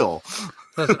surreal.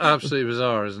 That's absolutely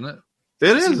bizarre, isn't it?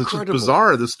 It is. It's just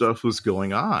bizarre this stuff was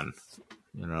going on,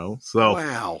 So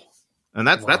wow. And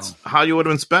that's how you would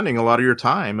have been spending a lot of your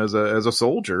time as a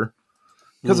soldier,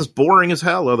 because it's boring as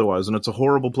hell otherwise, and it's a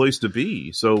horrible place to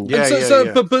be. So But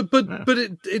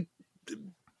it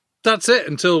that's it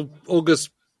until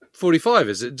August 45.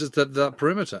 Is it just that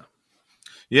perimeter?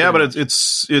 Yeah, but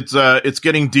it's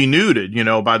getting denuded,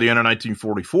 by the end of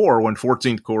 1944, when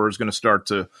 14th Corps is going to start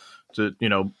to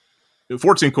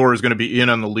 14th Corps is going to be in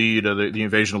on the lead of the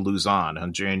invasion of Luzon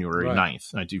on January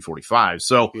 9th, 1945.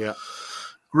 So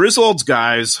Griswold's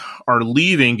guys are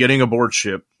leaving, getting aboard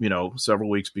ship, several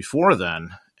weeks before then.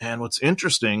 And what's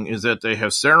interesting is that they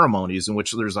have ceremonies in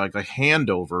which there's like a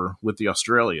handover with the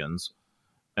Australians,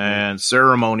 and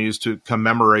ceremonies to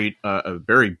commemorate a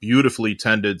very beautifully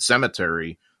tended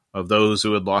cemetery of those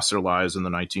who had lost their lives in the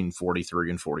 1943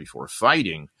 and 44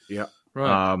 fighting. Yeah.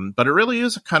 Right. But it really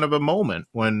is kind of a moment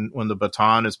when the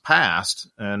baton is passed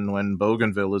and when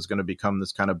Bougainville is going to become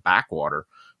this kind of backwater.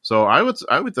 So I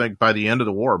would think by the end of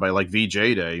the war, by like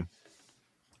VJ Day,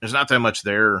 there's not that much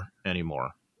there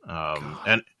anymore.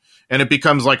 And it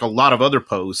becomes like a lot of other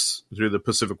posts through the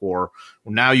Pacific War.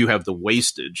 Now you have the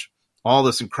wastage, all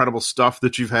this incredible stuff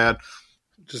that you've had.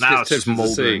 Now it's just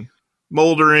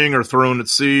moldering or thrown at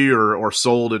sea or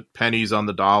sold at pennies on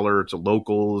the dollar to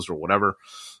locals or whatever.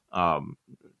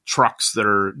 Trucks that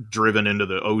are driven into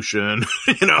the ocean,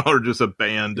 or just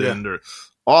abandoned, or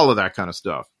all of that kind of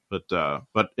stuff.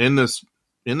 But in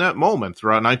that moment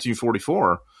throughout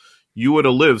 1944, you would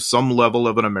have lived some level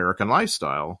of an American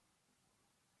lifestyle.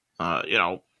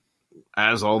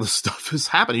 As all this stuff is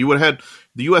happening, you would have had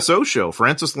the USO show.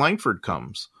 Francis Langford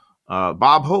comes.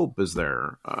 Bob Hope is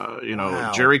there.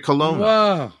 Jerry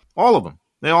Colonna. All of them.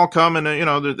 They all come and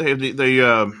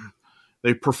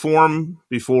they perform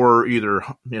before either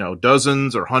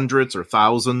dozens or hundreds or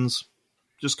thousands.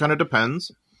 Just kind of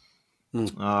depends.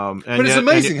 But it's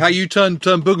amazing how you turn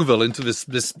Bougainville into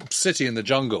this city in the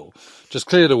jungle, just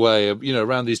cleared away,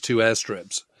 around these two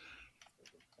airstrips.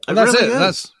 And that's really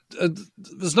it.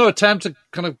 There's no attempt to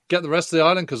kind of get the rest of the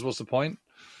island, because what's the point?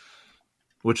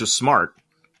 Which is smart,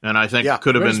 and I think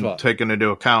could have been taken into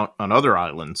account on other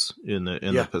islands in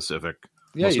the Pacific.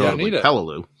 Yeah, you don't need it.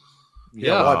 Peleliu.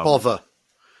 Yeah, why bother?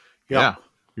 Yeah.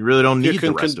 You really don't need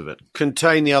the rest of it.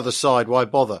 Contain the other side. Why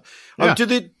bother? Do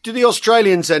the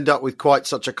Australians end up with quite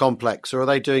such a complex, or are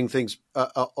they doing things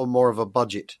on more of a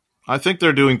budget? I think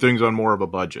they're doing things on more of a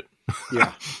budget.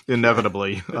 Yeah,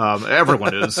 inevitably,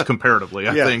 everyone is comparatively,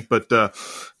 I think. But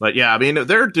yeah, I mean,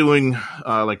 they're doing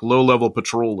like low-level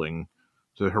patrolling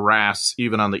to harass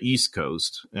even on the East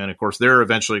Coast, and of course, they're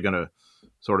eventually going to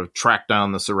sort of track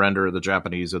down the surrender of the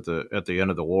Japanese at the end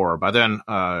of the war. By then,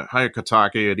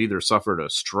 Hayakatake had either suffered a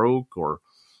stroke or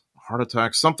a heart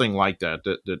attack, something like that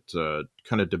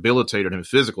kind of debilitated him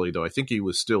physically, though I think he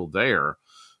was still there.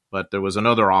 But there was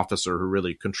another officer who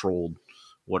really controlled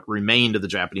what remained of the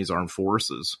Japanese armed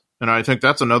forces. And I think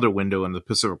that's another window in the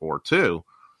Pacific War, too.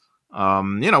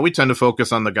 We tend to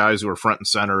focus on the guys who are front and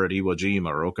center at Iwo Jima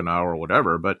or Okinawa or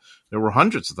whatever, but there were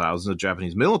hundreds of thousands of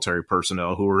Japanese military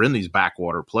personnel who were in these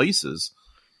backwater places.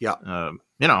 Yeah. And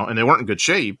they weren't in good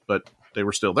shape, but they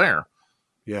were still there.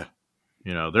 Yeah.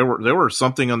 There were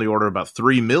something on the order of about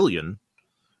 3 million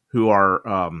who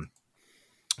are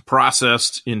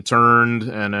processed, interned,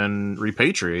 and then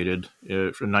repatriated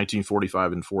from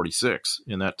 1945 and 46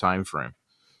 in that time frame.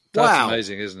 That's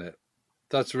amazing, isn't it?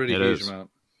 That's a really huge amount.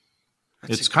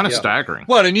 It's kind of staggering.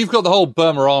 Well, and you've got the whole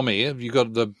Burma Army. You've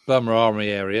got the Burma Army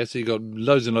area, so you've got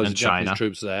loads and loads of Japanese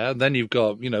troops there. And then you've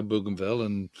got, Bougainville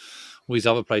and all these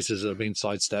other places that have been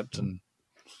sidestepped. And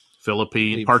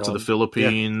parts of the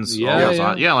Philippines.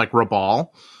 Like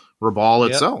Rabaul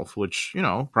itself, which,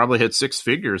 probably hit six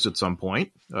figures at some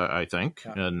point, I think.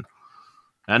 Yeah.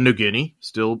 And New Guinea,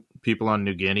 still people on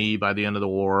New Guinea by the end of the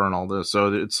war and all this.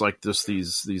 So it's like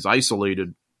these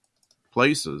isolated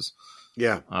places.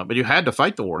 Yeah. But you had to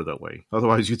fight the war that way.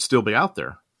 Otherwise, you'd still be out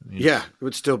there. It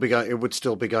would still be going. It would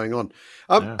still be going on.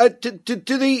 Do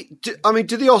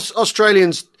the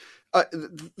Australians?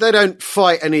 They don't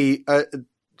fight any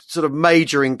sort of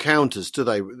major encounters, do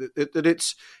they?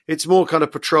 It's more kind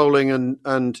of patrolling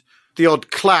and the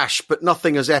odd clash, but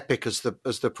nothing as epic as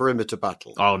the perimeter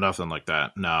battle. Oh, nothing like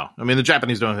that. No, I mean the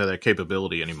Japanese don't have that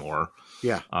capability anymore.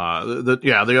 Yeah.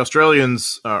 The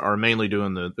Australians are mainly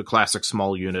doing the classic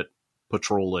small unit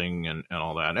patrolling and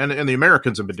all that. And the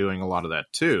Americans have been doing a lot of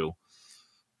that too.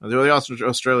 The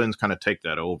Australians kind of take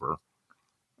that over.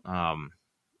 And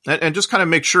just kind of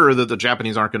make sure that the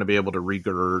Japanese aren't going to be able to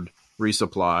regird,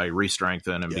 resupply,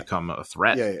 re-strengthen, and become a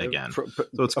threat again. So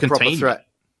it's a proper contained. threat.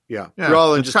 Yeah. Yeah,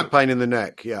 Rather than it's just a pain in the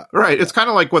neck. Yeah. Right. It's kind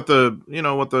of like what the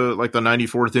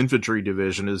 94th Infantry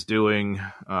Division is doing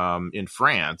in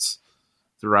France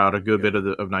throughout a good bit of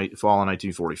fall of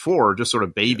 1944, just sort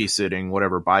of babysitting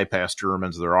whatever bypass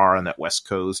Germans there are on that West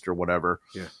Coast or whatever.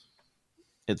 Yeah.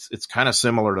 It's kind of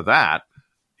similar to that.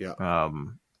 Yeah.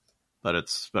 But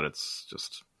it's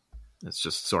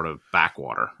just sort of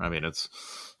backwater. I mean, it's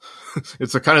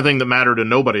the kind of thing that mattered to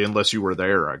nobody unless you were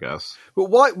there, I guess. But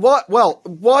why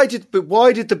did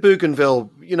the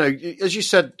Bougainville, as you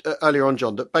said earlier on,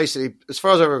 John, that basically, as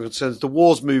far as I'm concerned, the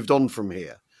war's moved on from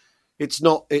here. It's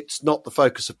not the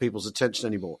focus of people's attention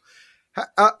anymore.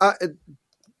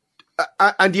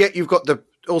 And yet you've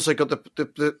also got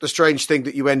the strange thing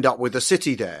that you end up with a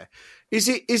city there. Is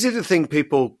it a thing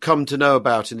people come to know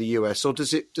about in the US, or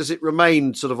does it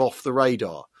remain sort of off the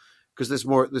radar? Because there's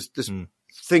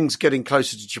things getting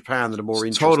closer to Japan that are more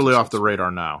interesting. Totally off the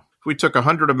radar now. If we took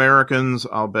 100 Americans,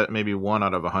 I'll bet maybe 1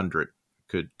 out of 100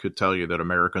 could tell you that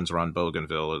Americans were on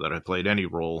Bougainville or that had played any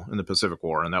role in the Pacific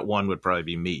War, and that one would probably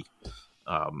be me.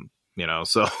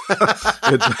 So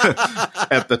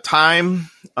at the time,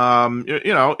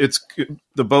 it's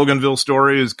the Bougainville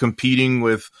story is competing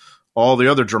with all the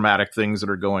other dramatic things that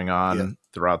are going on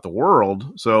throughout the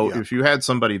world. So if you had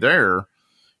somebody there,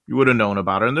 you would have known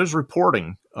about it, and there's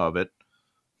reporting of it.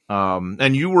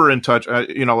 And you were in touch,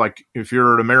 like if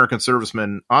you're an American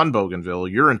serviceman on Bougainville,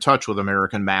 you're in touch with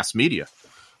American mass media.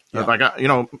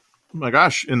 Yeah. My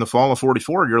gosh, in the fall of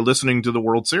 44, you're listening to the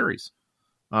World Series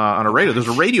on a radio. There's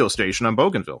a radio station on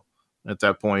Bougainville at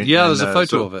that point. Yeah, there's a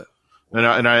photo of it. And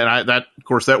I that, of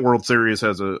course, that World Series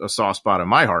has a soft spot in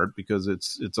my heart because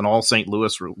it's an all St.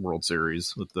 Louis World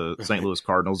Series with the St. Louis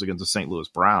Cardinals against the St. Louis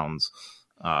Browns.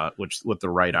 Which with the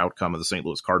right outcome of the St.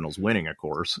 Louis Cardinals winning, of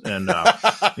course. And,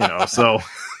 so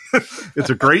it's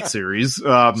a great series.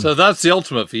 So that's the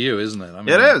ultimate for you, isn't it? I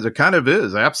mean, it is. It kind of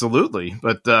is. Absolutely.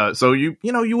 But, so you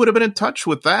would have been in touch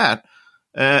with that.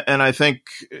 And I think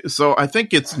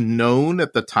it's known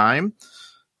at the time.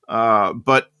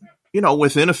 But,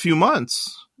 within a few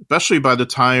months, especially by the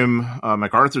time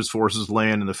MacArthur's forces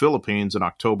land in the Philippines in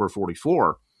October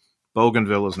 44,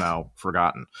 Bougainville is now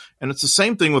forgotten. And it's the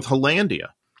same thing with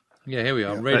Hollandia. Yeah, here we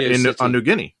are. Radio City. On New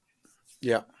Guinea.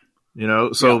 Yeah.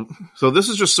 So this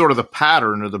is just sort of the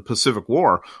pattern of the Pacific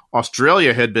War.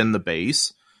 Australia had been the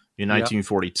base in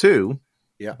 1942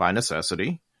 by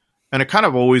necessity. And it kind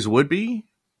of always would be.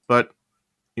 But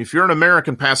if you're an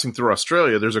American passing through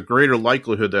Australia, there's a greater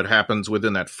likelihood that happens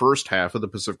within that first half of the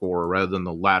Pacific War rather than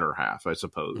the latter half, I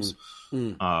suppose.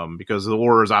 Because the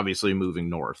war is obviously moving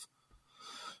north.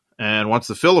 And once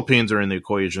the Philippines are in the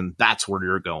equation, that's where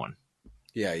you're going.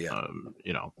 Yeah, yeah.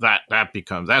 That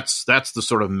becomes that's the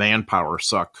sort of manpower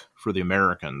suck for the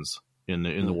Americans in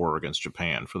the war against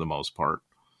Japan for the most part.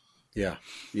 Yeah,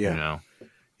 yeah,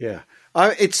 yeah.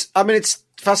 It's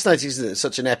fascinating, isn't it?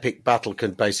 Such an epic battle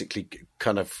can basically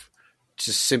kind of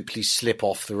just simply slip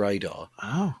off the radar.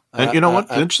 Oh, and you know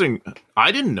what's interesting?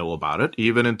 I didn't know about it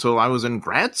even until I was in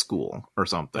grad school or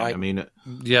something. Right. I mean,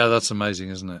 yeah, that's amazing,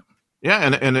 isn't it? Yeah,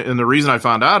 and the reason I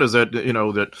found out is that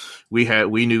that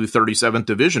we knew 37th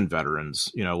Division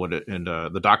veterans, in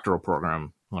the doctoral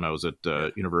program when I was at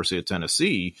University of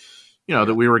Tennessee,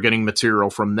 that we were getting material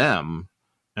from them,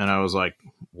 and I was like,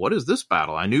 what is this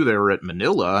battle? I knew they were at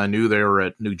Manila, I knew they were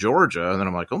at New Georgia, and then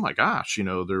I'm like, oh my gosh,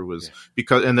 there was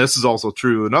because, and this is also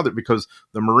true because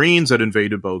the Marines had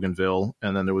invaded Bougainville,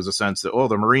 and then there was a sense that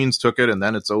the Marines took it, and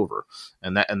then it's over,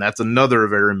 and that's another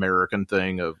very American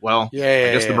thing of I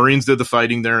guess the Marines did the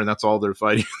fighting there, and that's all their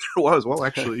fighting there was. Well,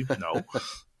 actually, no,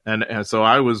 and so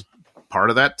I was part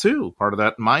of that too, part of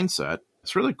that mindset.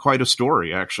 It's really quite a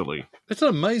story, actually. It's an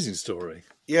amazing story.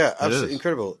 Yeah, absolutely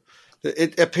incredible.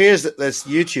 It appears that there's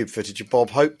YouTube footage of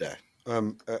Bob Hope there.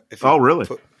 Really?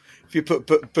 If you put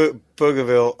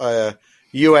Bougainville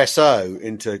USO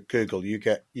into Google, you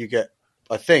get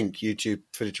I think YouTube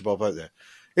footage of Bob Hope there.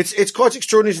 It's quite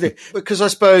extraordinary, isn't it? Because I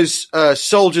suppose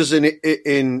soldiers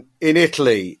in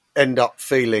Italy end up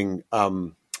feeling.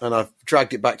 And I've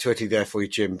dragged it back to Italy there for you,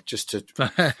 Jim, just to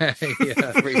bring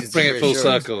it full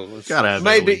circle.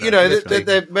 Maybe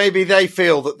maybe they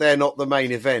feel that they're not the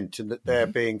main event and that they're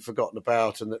being forgotten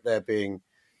about, and that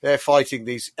they're fighting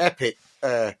these epic,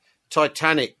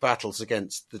 titanic battles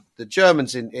against the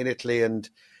Germans in Italy, and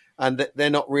that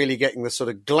they're not really getting the sort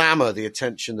of glamour, the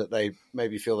attention that they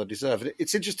maybe feel they deserve. And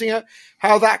it's interesting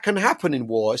how that can happen in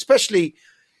war, especially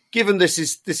given this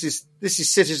is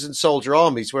citizen soldier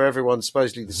armies where everyone's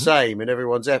supposedly the same and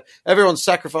everyone's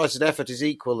sacrifice and effort is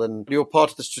equal and you're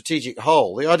part of the strategic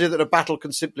whole. The idea that a battle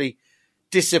can simply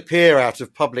disappear out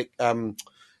of public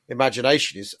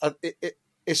imagination is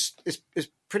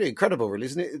pretty incredible, really,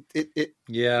 isn't it? It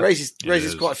Yeah.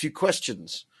 raises quite a few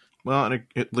questions. Well, and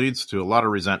it leads to a lot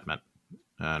of resentment.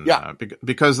 And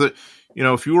because if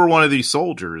you were one of these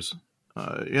soldiers,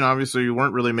 obviously you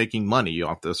weren't really making money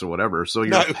off this or whatever. So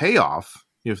your payoff,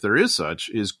 if there is such,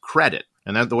 is credit.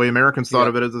 And that's the way Americans thought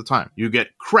of it at the time. You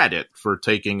get credit for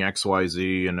taking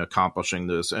XYZ and accomplishing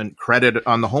this, and credit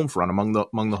on the home front among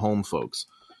the home folks.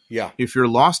 Yeah. If you're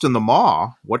lost in the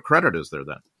maw, what credit is there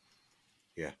then?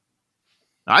 Yeah.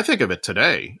 I think of it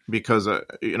today because, of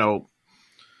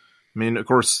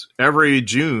course, every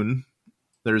June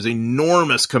there's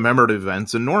enormous commemorative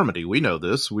events in Normandy. We know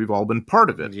this. We've all been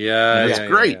part of it. Yeah. It's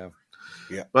great.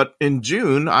 Yeah. But in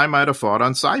June, I might have fought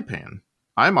on Saipan.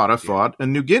 I might have fought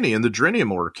in New Guinea in the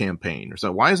Driniamore campaign.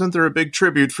 So why isn't there a big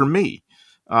tribute for me?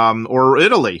 Or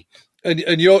Italy?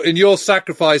 And your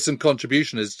sacrifice and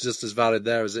contribution is just as valid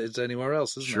there as it is anywhere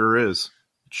else, isn't it?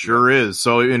 Sure is.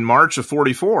 So in March of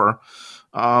 44,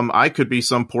 I could be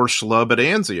some poor schlub at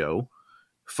Anzio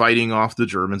fighting off the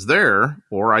Germans there,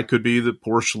 or I could be the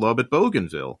poor schlub at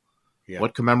Bougainville. Yeah.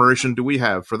 What commemoration do we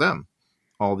have for them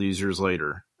all these years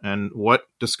later? And what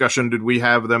discussion did we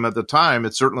have them at the time?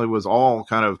 It certainly was all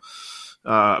kind of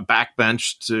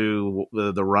backbenched to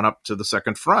the run up to the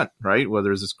Second Front, right? Where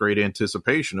there's this great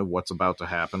anticipation of what's about to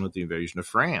happen with the invasion of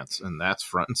France, and that's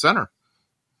front and center.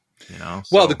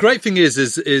 Well, the great thing is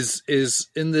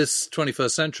in this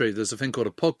 21st century, there's a thing called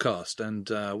a podcast, and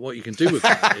what you can do with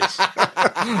that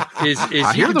is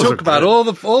you can talk about all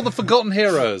the forgotten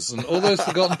heroes and all those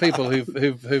forgotten people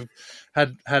who've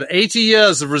had 80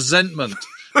 years of resentment.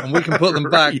 And we can put them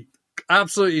back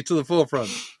absolutely to the forefront.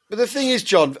 But the thing is,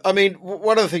 John, I mean,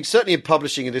 one of the things, certainly in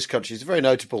publishing in this country, is very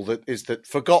notable that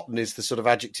forgotten is the sort of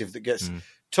adjective that gets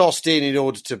tossed in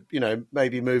order to,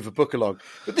 maybe move a book along.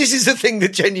 But this is a thing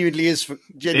that genuinely is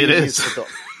forgotten.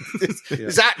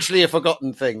 It's actually a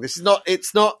forgotten thing.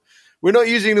 We're not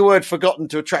using the word forgotten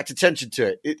to attract attention to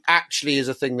it. It actually is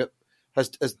a thing that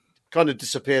has kind of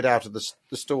disappeared out of the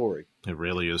story. It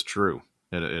really is true.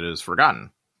 It is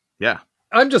forgotten. Yeah.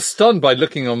 I'm just stunned by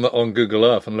looking on Google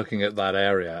Earth and looking at that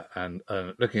area and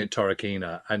looking at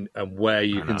Torquemada and where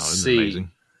you can see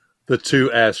amazing. The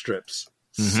two airstrips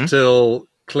still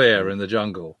clear in the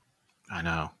jungle. I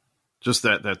know. Just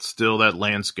that's still that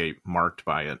landscape marked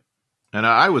by it. And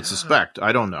I would suspect,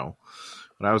 I don't know,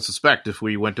 but I would suspect if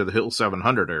we went to the Hill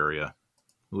 700 area,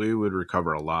 we would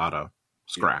recover a lot of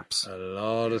scraps. A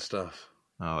lot of stuff.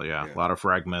 Oh, yeah. A lot of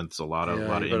fragments, a lot of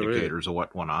indicators of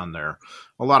what went on there.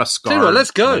 A lot of scars. Well, let's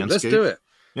go. Landscape. Let's do it.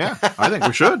 Yeah, I think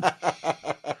we should. How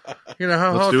let's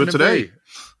hard do can it today. Be?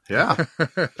 Yeah.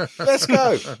 Let's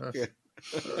go.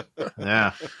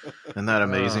 Yeah. Isn't that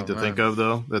amazing to think of,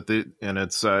 though?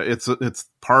 It's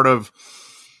part of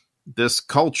this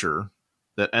culture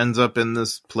that ends up in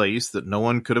this place that no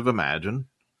one could have imagined.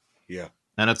 Yeah.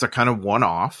 And it's a kind of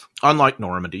one-off, unlike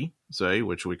Normandy, say,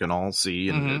 which we can all see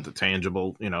in the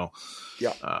tangible,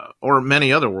 or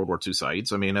many other World War II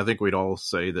sites. I mean, I think we'd all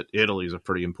say that Italy is a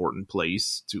pretty important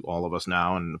place to all of us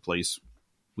now and a place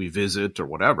we visit or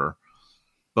whatever.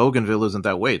 Bougainville isn't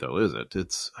that way, though, is it?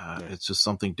 It's just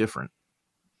something different.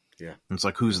 Yeah. And it's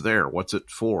like, who's there? What's it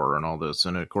for? And all this.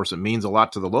 And, of course, it means a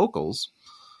lot to the locals.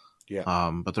 Yeah.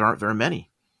 But there aren't very many.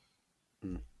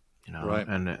 Right.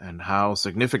 And how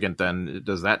significant then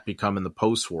does that become in the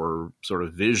post-war sort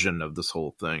of vision of this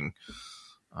whole thing?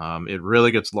 It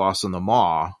really gets lost in the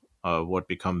maw of what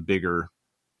become bigger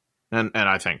and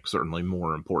I think certainly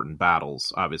more important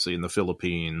battles, obviously in the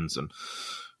Philippines and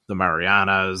the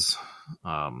Marianas,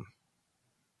 Iwo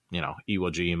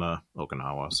Jima,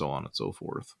 Okinawa, so on and so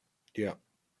forth. Yeah.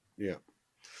 Yeah.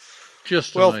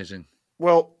 Just amazing.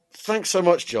 Well, thanks so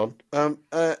much, John.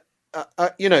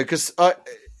 Because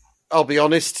I'll be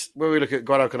honest, when we look at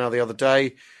Guadalcanal the other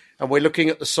day, and we're looking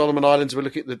at the Solomon Islands, we're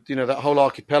looking at that whole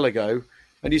archipelago,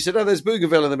 and you said, "Oh, there's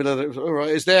Bougainville in the middle of it." All right,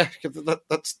 is there?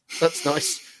 That's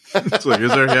nice. It's like,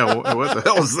 is there? Yeah, what the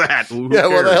hell is that? Who what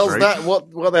the hell's right? that?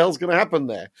 What the hell's going to happen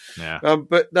there? Yeah.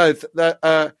 But no,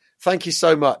 thank you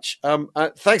so much.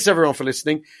 Thanks everyone for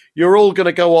listening. You're all going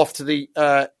to go off to the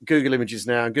Google Images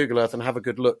now and Google Earth and have a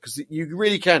good look because you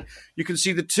really can. You can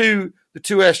see the two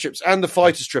airstrips and the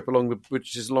fighter strip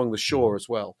which is along the shore as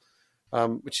well,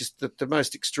 which is the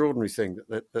most extraordinary thing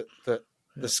that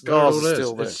the scars are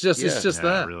still there. It's just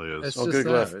there. It really is. It's on just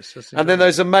Google there. Earth. It's just and then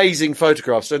those amazing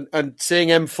photographs and seeing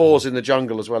M4s in the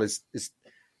jungle as well is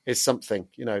something.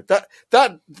 That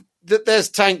there's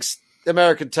tanks,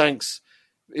 American tanks.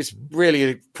 Is really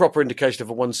a proper indication of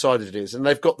how one-sided it is. And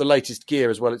they've got the latest gear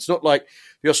as well. It's not like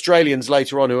the Australians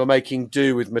later on who are making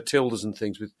do with Matildas and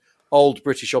things with old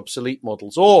British obsolete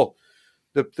models or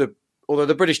the Although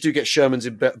the British do get Shermans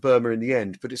in Burma in the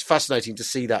end, but it's fascinating to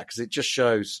see that because it just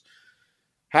shows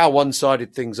how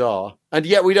one-sided things are, and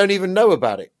yet we don't even know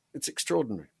about it. It's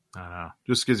extraordinary. I know.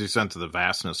 Just gives you a sense of the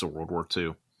vastness of World War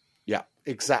II. Yeah,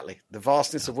 exactly. The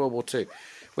vastness of World War II,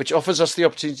 which offers us the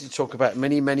opportunity to talk about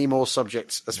many, many more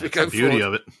subjects as we go forward. The beauty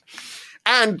of it.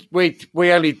 And we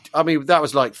only, I mean, that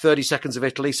was like 30 seconds of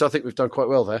Italy, so I think we've done quite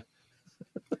well there.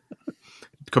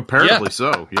 Comparatively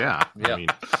so, yeah. Yeah. I mean,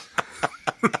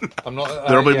 I'm not.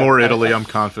 there'll be more Italy. I'm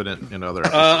confident in other.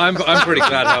 I'm pretty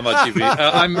glad how much you've.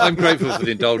 I'm grateful for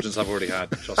the indulgence I've already had.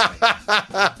 Trust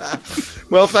me.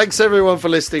 Well, thanks everyone for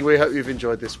listening. We hope you've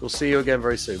enjoyed this. We'll see you again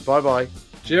very soon. Bye bye.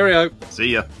 Cheerio.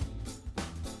 See ya.